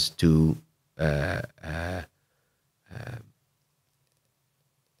has to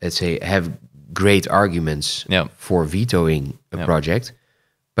let's say have great arguments for vetoing a project,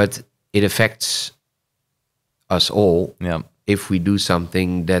 but it affects us all if we do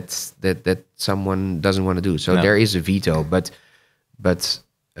something that someone doesn't want to do. So there is a veto, but that's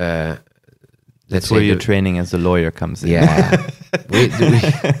where your training as a lawyer comes in. Yeah.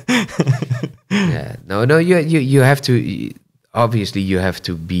 No. You have to. Obviously, you have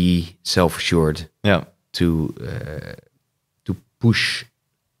to be self-assured. To push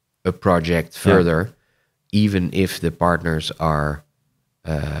a project further, even if the partners are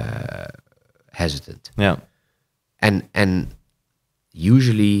hesitant. And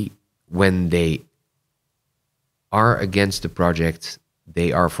usually when they are against the project,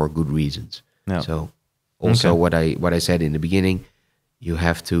 they are for good reasons. So also what I said in the beginning, you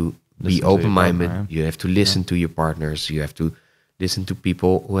have to be open-minded. You have to listen to your partners. You have to listen to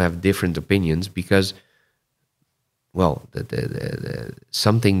people who have different opinions because, well, the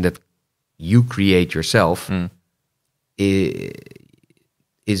something that you create yourself is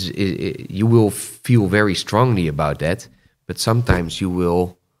you will feel very strongly about that, but sometimes you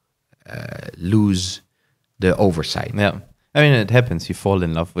will lose the oversight. I mean, it happens. You fall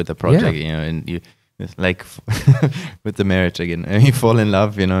in love with a project, and you, like with the marriage again, you fall in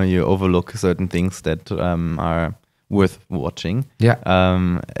love, you overlook certain things that are worth watching.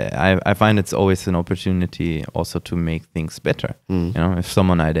 I find it's always an opportunity also to make things better. If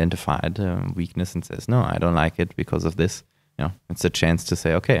someone identified a weakness and says, no, I don't like it because of this, it's a chance to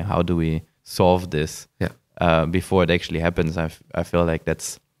say, okay, how do we solve this before it actually happens? I feel like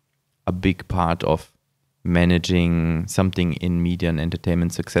that's a big part of managing something in media and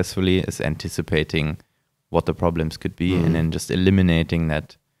entertainment successfully is anticipating what the problems could be and then just eliminating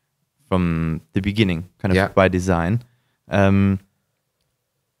that from the beginning, kind of by design. One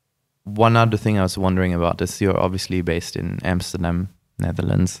other thing I was wondering about is you're obviously based in Amsterdam,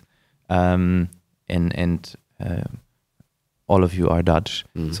 Netherlands, and all of you are Dutch,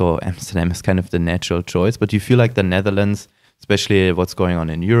 so Amsterdam is kind of the natural choice. But do you feel like the Netherlands, especially what's going on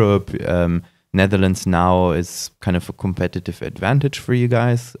in Europe, Netherlands now is kind of a competitive advantage for you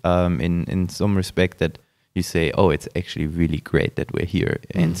guys in some respect that you say, oh, it's actually really great that we're here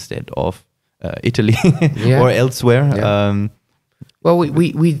instead of Italy or elsewhere. Well,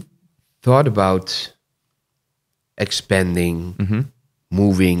 we thought about expanding,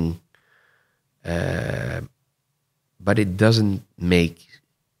 moving, but it doesn't make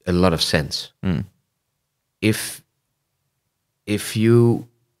a lot of sense. If you,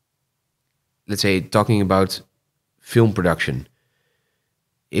 let's say, talking about film production.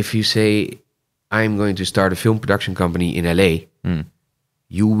 If you say, I'm going to start a film production company in LA,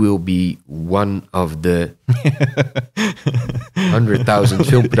 you will be one of the 100,000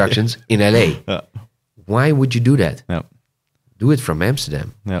 film productions in LA. Yeah. Why would you do that? Yeah. Do it from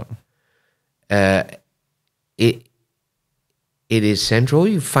Amsterdam. Yeah. It is central.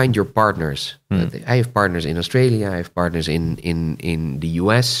 You find your partners. I have partners in Australia. I have partners in the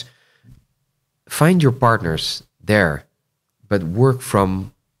US. Find your partners there, but work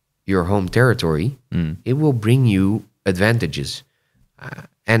from your home territory. It will bring you advantages.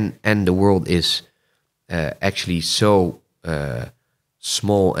 And the world is actually so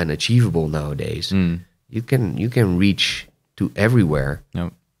small and achievable nowadays. You can reach to everywhere,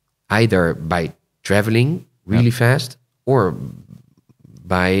 either by traveling really fast or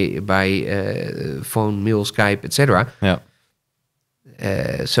by phone, mail, Skype, etc. Yeah.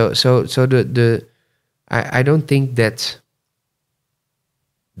 I don't think that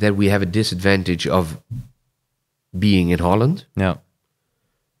we have a disadvantage of being in Holland. Yeah.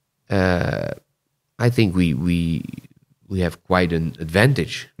 I think we have quite an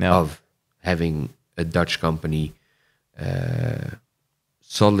advantage of having a Dutch company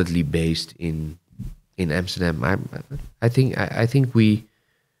solidly based in Amsterdam. I think we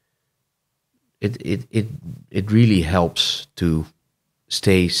it really helps to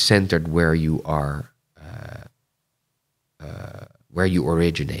stay centered where you are, where you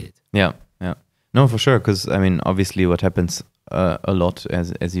originated. Yeah, yeah. No, for sure. Because I mean, obviously, what happens a lot,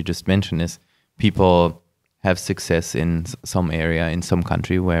 as you just mentioned, is people have success in some area, in some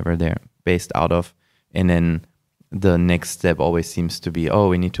country, wherever they're based out of, and then the next step always seems to be,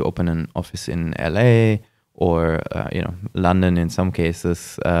 we need to open an office in LA or London in some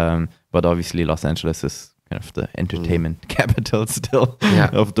cases, but obviously Los Angeles is kind of the entertainment capital still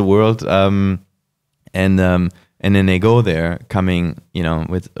of the world, and then they go there coming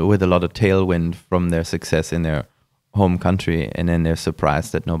with a lot of tailwind from their success in their home country, and then they're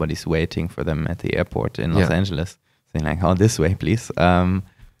surprised that nobody's waiting for them at the airport in Los Angeles, saying like, "Oh, this way, please."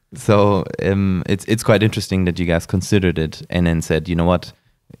 So it's quite interesting that you guys considered it and then said, you know what,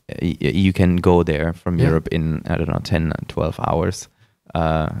 you can go there from Europe in, 10, 12 hours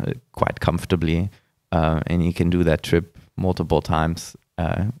quite comfortably, and you can do that trip multiple times.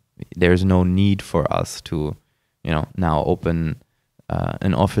 There's no need for us to, now open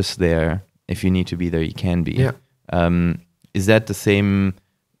an office there. If you need to be there, you can be. Yeah. Is that the same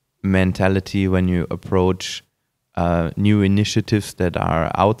mentality when you approach new initiatives that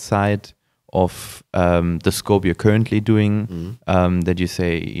are outside of the scope you're currently doing, that you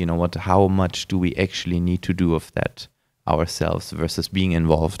say, you know what, how much do we actually need to do of that ourselves versus being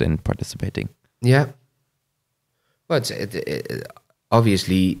involved and participating? Yeah. Well,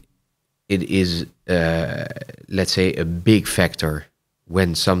 obviously it is, let's say, a big factor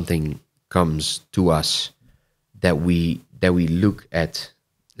when something comes to us that we look at,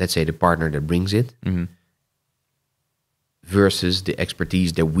 let's say, the partner that brings it, versus the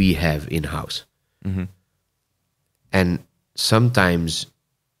expertise that we have in-house. And sometimes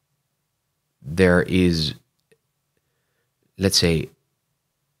there is, let's say,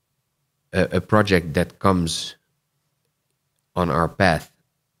 a project that comes on our path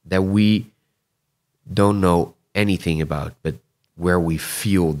that we don't know anything about, but where we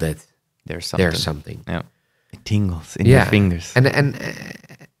feel that there's something. Yeah. It tingles in your fingers.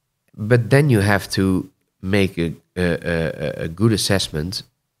 But then you have to make a good assessment.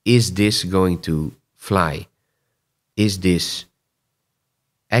 Is this going to fly? Is this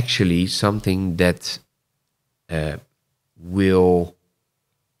actually something that will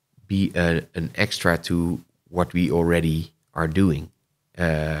be an extra to what we already are doing?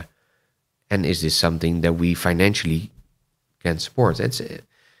 And is this something that we financially can support?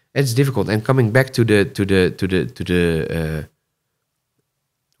 It's difficult. And coming back to the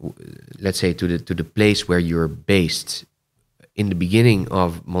let's say to the place where you're based. In the beginning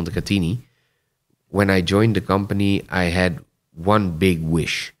of Montecatini, when I joined the company, I had one big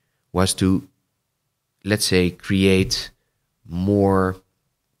wish, was to, let's say, create more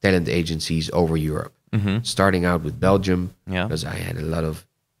talent agencies over Europe. Starting out with Belgium, because I had a lot of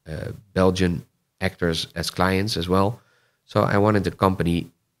Belgian actors as clients as well. So I wanted a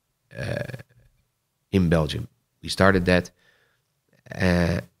company in Belgium. We started that,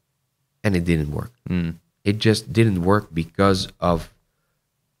 and it didn't work. It just didn't work because of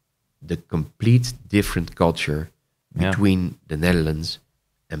the complete different culture between the Netherlands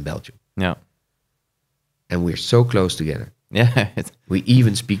and Belgium. Yeah. And we're so close together. Yeah. We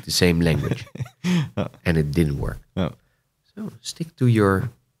even speak the same language. And it didn't work. So stick to your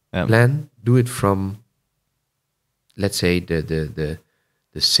plan. Do it from, let's say, the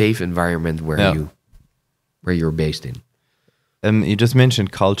safe environment where you're based in. You just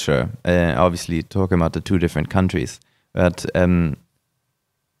mentioned culture. Obviously, talking about the two different countries, but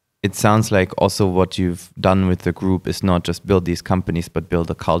it sounds like also what you've done with the group is not just build these companies, but build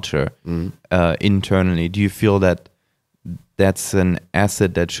a culture internally. Do you feel that that's an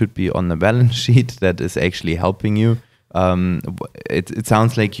asset that should be on the balance sheet that is actually helping you? It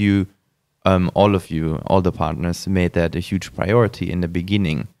sounds like you, all the partners, made that a huge priority in the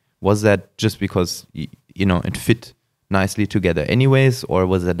beginning. Was that just because it fit nicely together anyways, or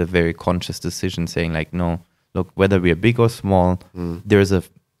was that a very conscious decision saying like, no, look, whether we are big or small, there's a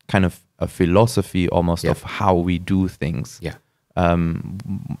kind of a philosophy almost of how we do things. Yeah.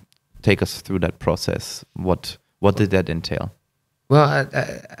 Take us through that process. What did that entail? Well,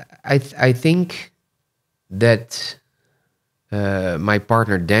 I think that my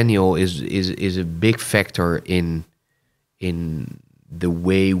partner Daniel is a big factor in the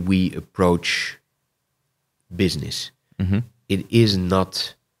way we approach business. Mm-hmm. It is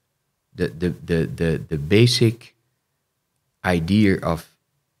not the basic idea of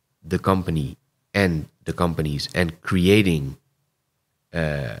the company and the companies and creating,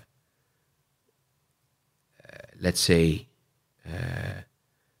 let's say,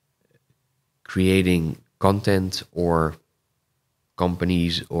 creating content or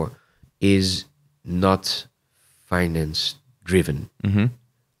companies or is not finance driven. Mm-hmm.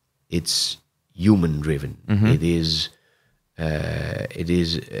 It's human driven. Mm-hmm. It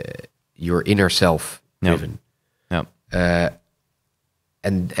is your inner self driven. Yep.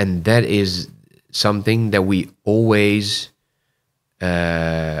 And that is something that we always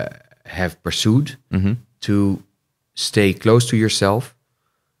have pursued, to stay close to yourself,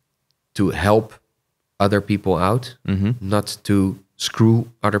 to help other people out, not to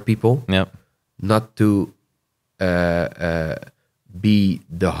screw other people, not to be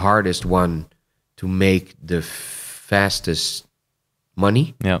the hardest one to make the fastest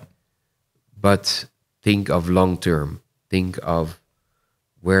money, but think of long term, think of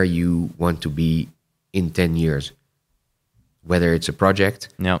where you want to be in 10 years, whether it's a project,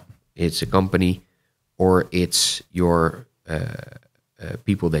 it's a company, or it's your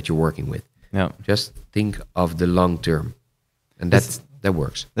people that you're working with. Just think of the long term, and that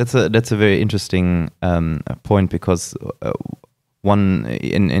works. That's a very interesting point, because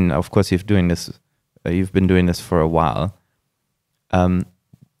and of course you've been doing this for a while.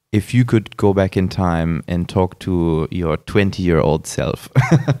 If you could go back in time and talk to your 20-year-old self,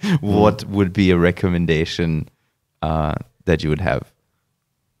 what would be a recommendation that you would have?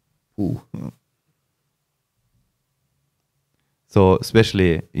 Ooh. So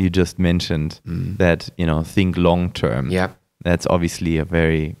especially you just mentioned that, think long term. Yeah. That's obviously a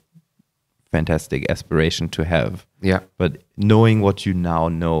very fantastic aspiration to have. Yeah. But knowing what you now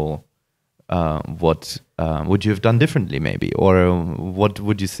know, what would you have done differently maybe? Or what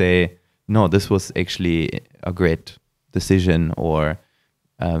would you say, no, this was actually a great decision, or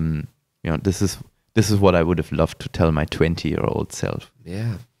this is what I would have loved to tell my 20-year-old self?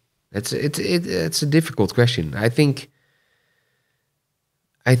 Yeah. It's a difficult question. I think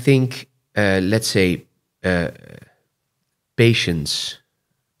let's say patience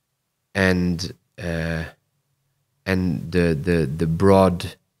and the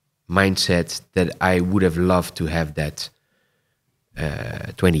broad mindset that I would have loved to have that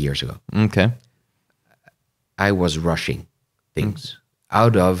 20 years ago. Okay. I was rushing things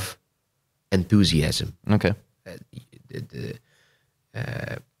out of enthusiasm. Okay.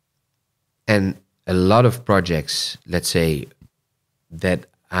 And a lot of projects, let's say, that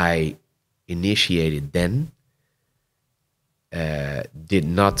I initiated then did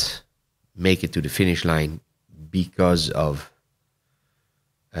not make it to the finish line because of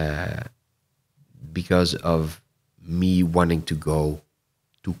me wanting to go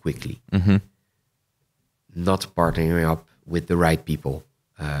too quickly, not partnering up with the right people,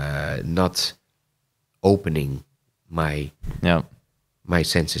 not opening my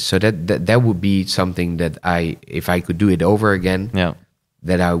senses. So that would be something that if I could do it over again,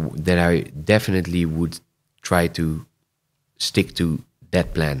 that I definitely would try to stick to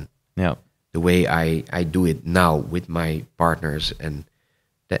that plan. Yeah. The way I do it now with my partners, and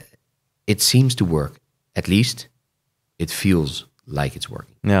that it seems to work. At least it feels like it's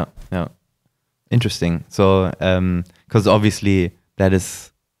working. Yeah. Interesting. So, because obviously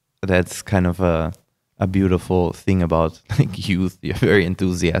that's kind of a beautiful thing about like youth. You're very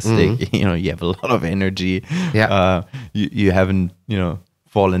enthusiastic. You have a lot of energy. Yeah. You haven't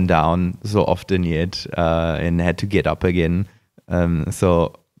fallen down so often yet, and had to get up again.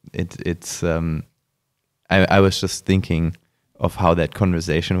 So it's I was just thinking of how that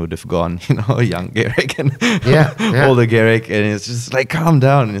conversation would have gone, young Guirec and older Guirec, and it's just like, calm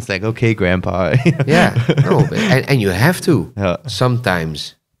down, and it's like, okay, grandpa. And you have to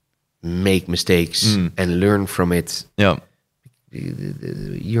sometimes make mistakes and learn from it.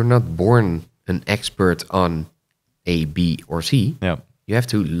 You're not born an expert on A, B, or C. You have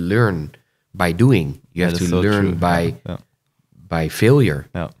to learn by doing. You have to learn by failure.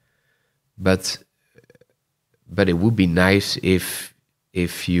 But it would be nice if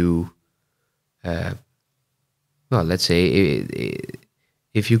you, let's say,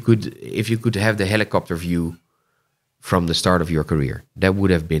 if you could have the helicopter view from the start of your career. That would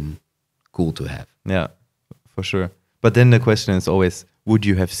have been cool to have. Yeah, for sure. But then the question is always, would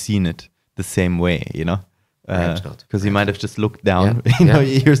you have seen it the same way? Perhaps not. Because you might have just looked down.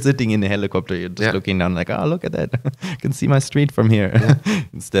 You're sitting in the helicopter. You're just looking down, like, oh, look at that. I can see my street from here,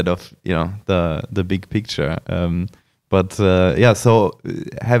 instead of the big picture. So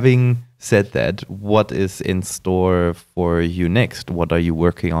having said that, what is in store for you next? What are you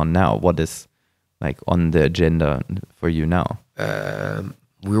working on now? What is like on the agenda for you now?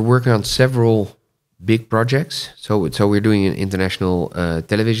 We're working on several big projects. So we're doing an international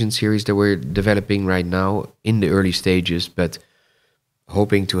television series that we're developing right now in the early stages, but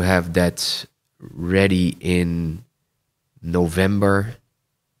hoping to have that ready in November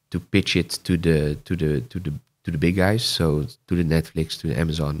to pitch it to the big guys, so to the Netflix, to the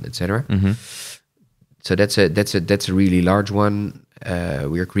Amazon, etc. So that's a really large one.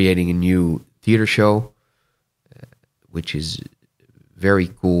 We're creating a new theater show, which is very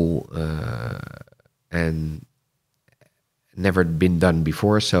cool and never been done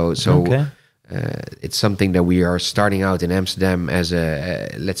before. So it's something that we are starting out in Amsterdam as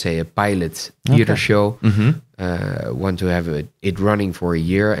let's say a pilot theater show. Want to have it running for a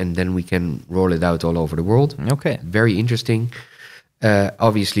year, and then we can roll it out all over the world. Very interesting.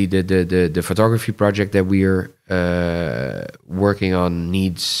 Obviously, the photography project that we're working on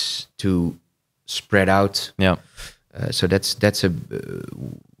needs to spread out. So that's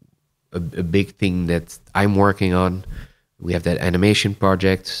a big thing that I'm working on. We have that animation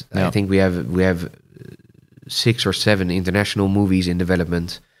project. I think we have 6 or 7 international movies in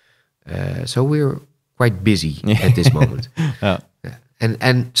development. So we're quite busy at this moment.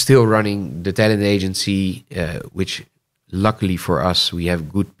 And still running the talent agency, which luckily for us, we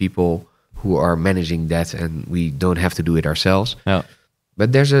have good people who are managing that, and we don't have to do it ourselves.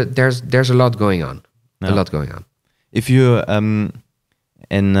 But there's a lot going on. A lot going on. If you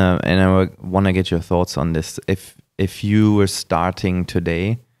and I want to get your thoughts on this. If you were starting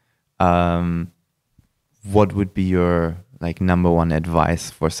today, what would be your number one advice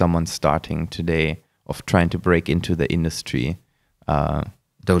for someone starting today of trying to break into the industry?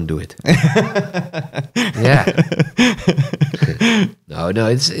 Don't do it. No,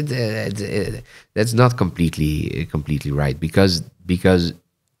 that's not completely right, because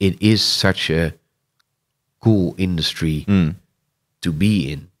it is such a cool industry to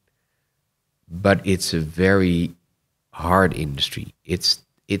be in, but it's a very hard industry. It's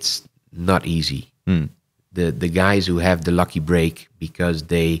not easy. The guys who have the lucky break because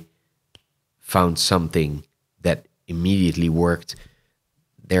they found something that immediately worked,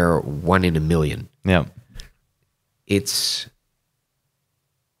 they're 1 in a million. It's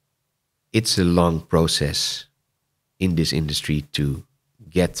a long process in this industry to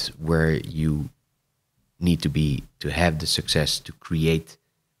get where you need to be to have the success to create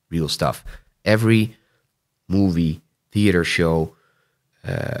real stuff. Every movie, theater show,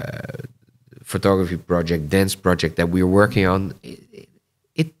 photography project, dance project that we're working on,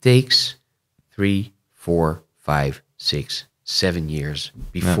 it takes 3, 4, 5, 6, 7 years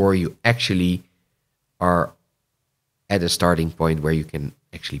before you actually are at a starting point where you can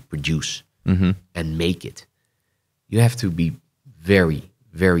actually produce and make it. You have to be very,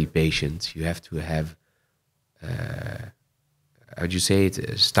 very patient. You have to have how'd you say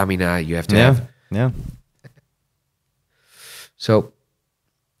it? Stamina. You have to have. So,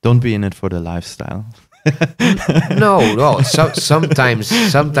 don't be in it for the lifestyle. No. Sometimes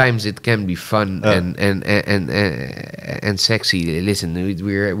it can be fun and sexy. Listen,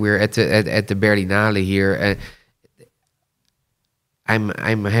 we're at the Berlinale here.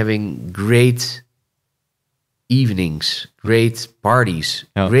 I'm having great evenings, great parties,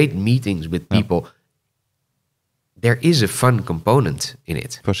 great meetings with people. There is a fun component in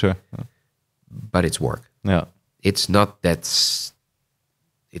it, for sure, but it's work. It's not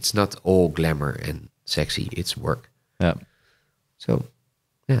all glamour and sexy. It's work. So,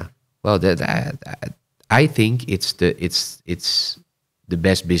 Well, I think it's the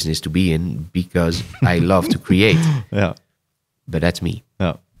best business to be in because I love to create. Yeah. But that's me.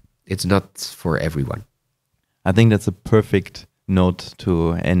 Yeah. It's not for everyone. I think that's a perfect note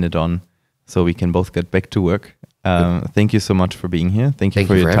to end it on, so we can both get back to work. Thank you so much for being here. Thank you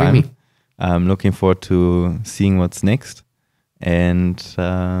for your time. Me. I'm looking forward to seeing what's next, and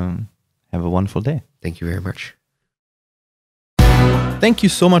have a wonderful day. Thank you very much. Thank you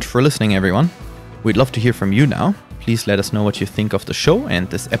so much for listening, everyone. We'd love to hear from you now. Please let us know what you think of the show and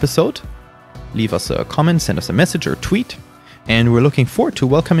this episode. Leave us a comment, send us a message or tweet, and we're looking forward to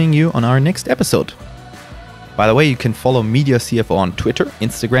welcoming you on our next episode. By the way, you can follow mediacfo on Twitter,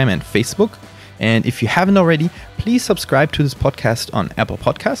 Instagram, and Facebook. And if you haven't already, please subscribe to this podcast on Apple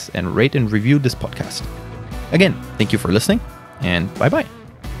Podcasts and rate and review this podcast. Again, thank you for listening, and bye-bye.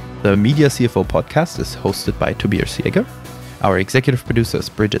 The mediacfo podcast is hosted by Tobias Jaeger. Our executive producer is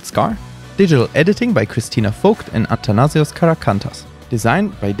Bridget Scar. Digital editing by Christina Vogt and Athanasios Karakantas.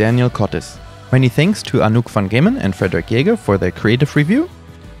 Designed by Daniel Cottis. Many thanks to Anouk van Ghemen and Frederik Jaeger for their creative review.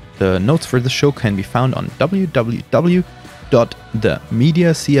 The notes for the show can be found on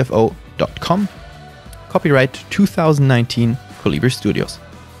www.themediacfo.com. Copyright 2019 Colibri Studios.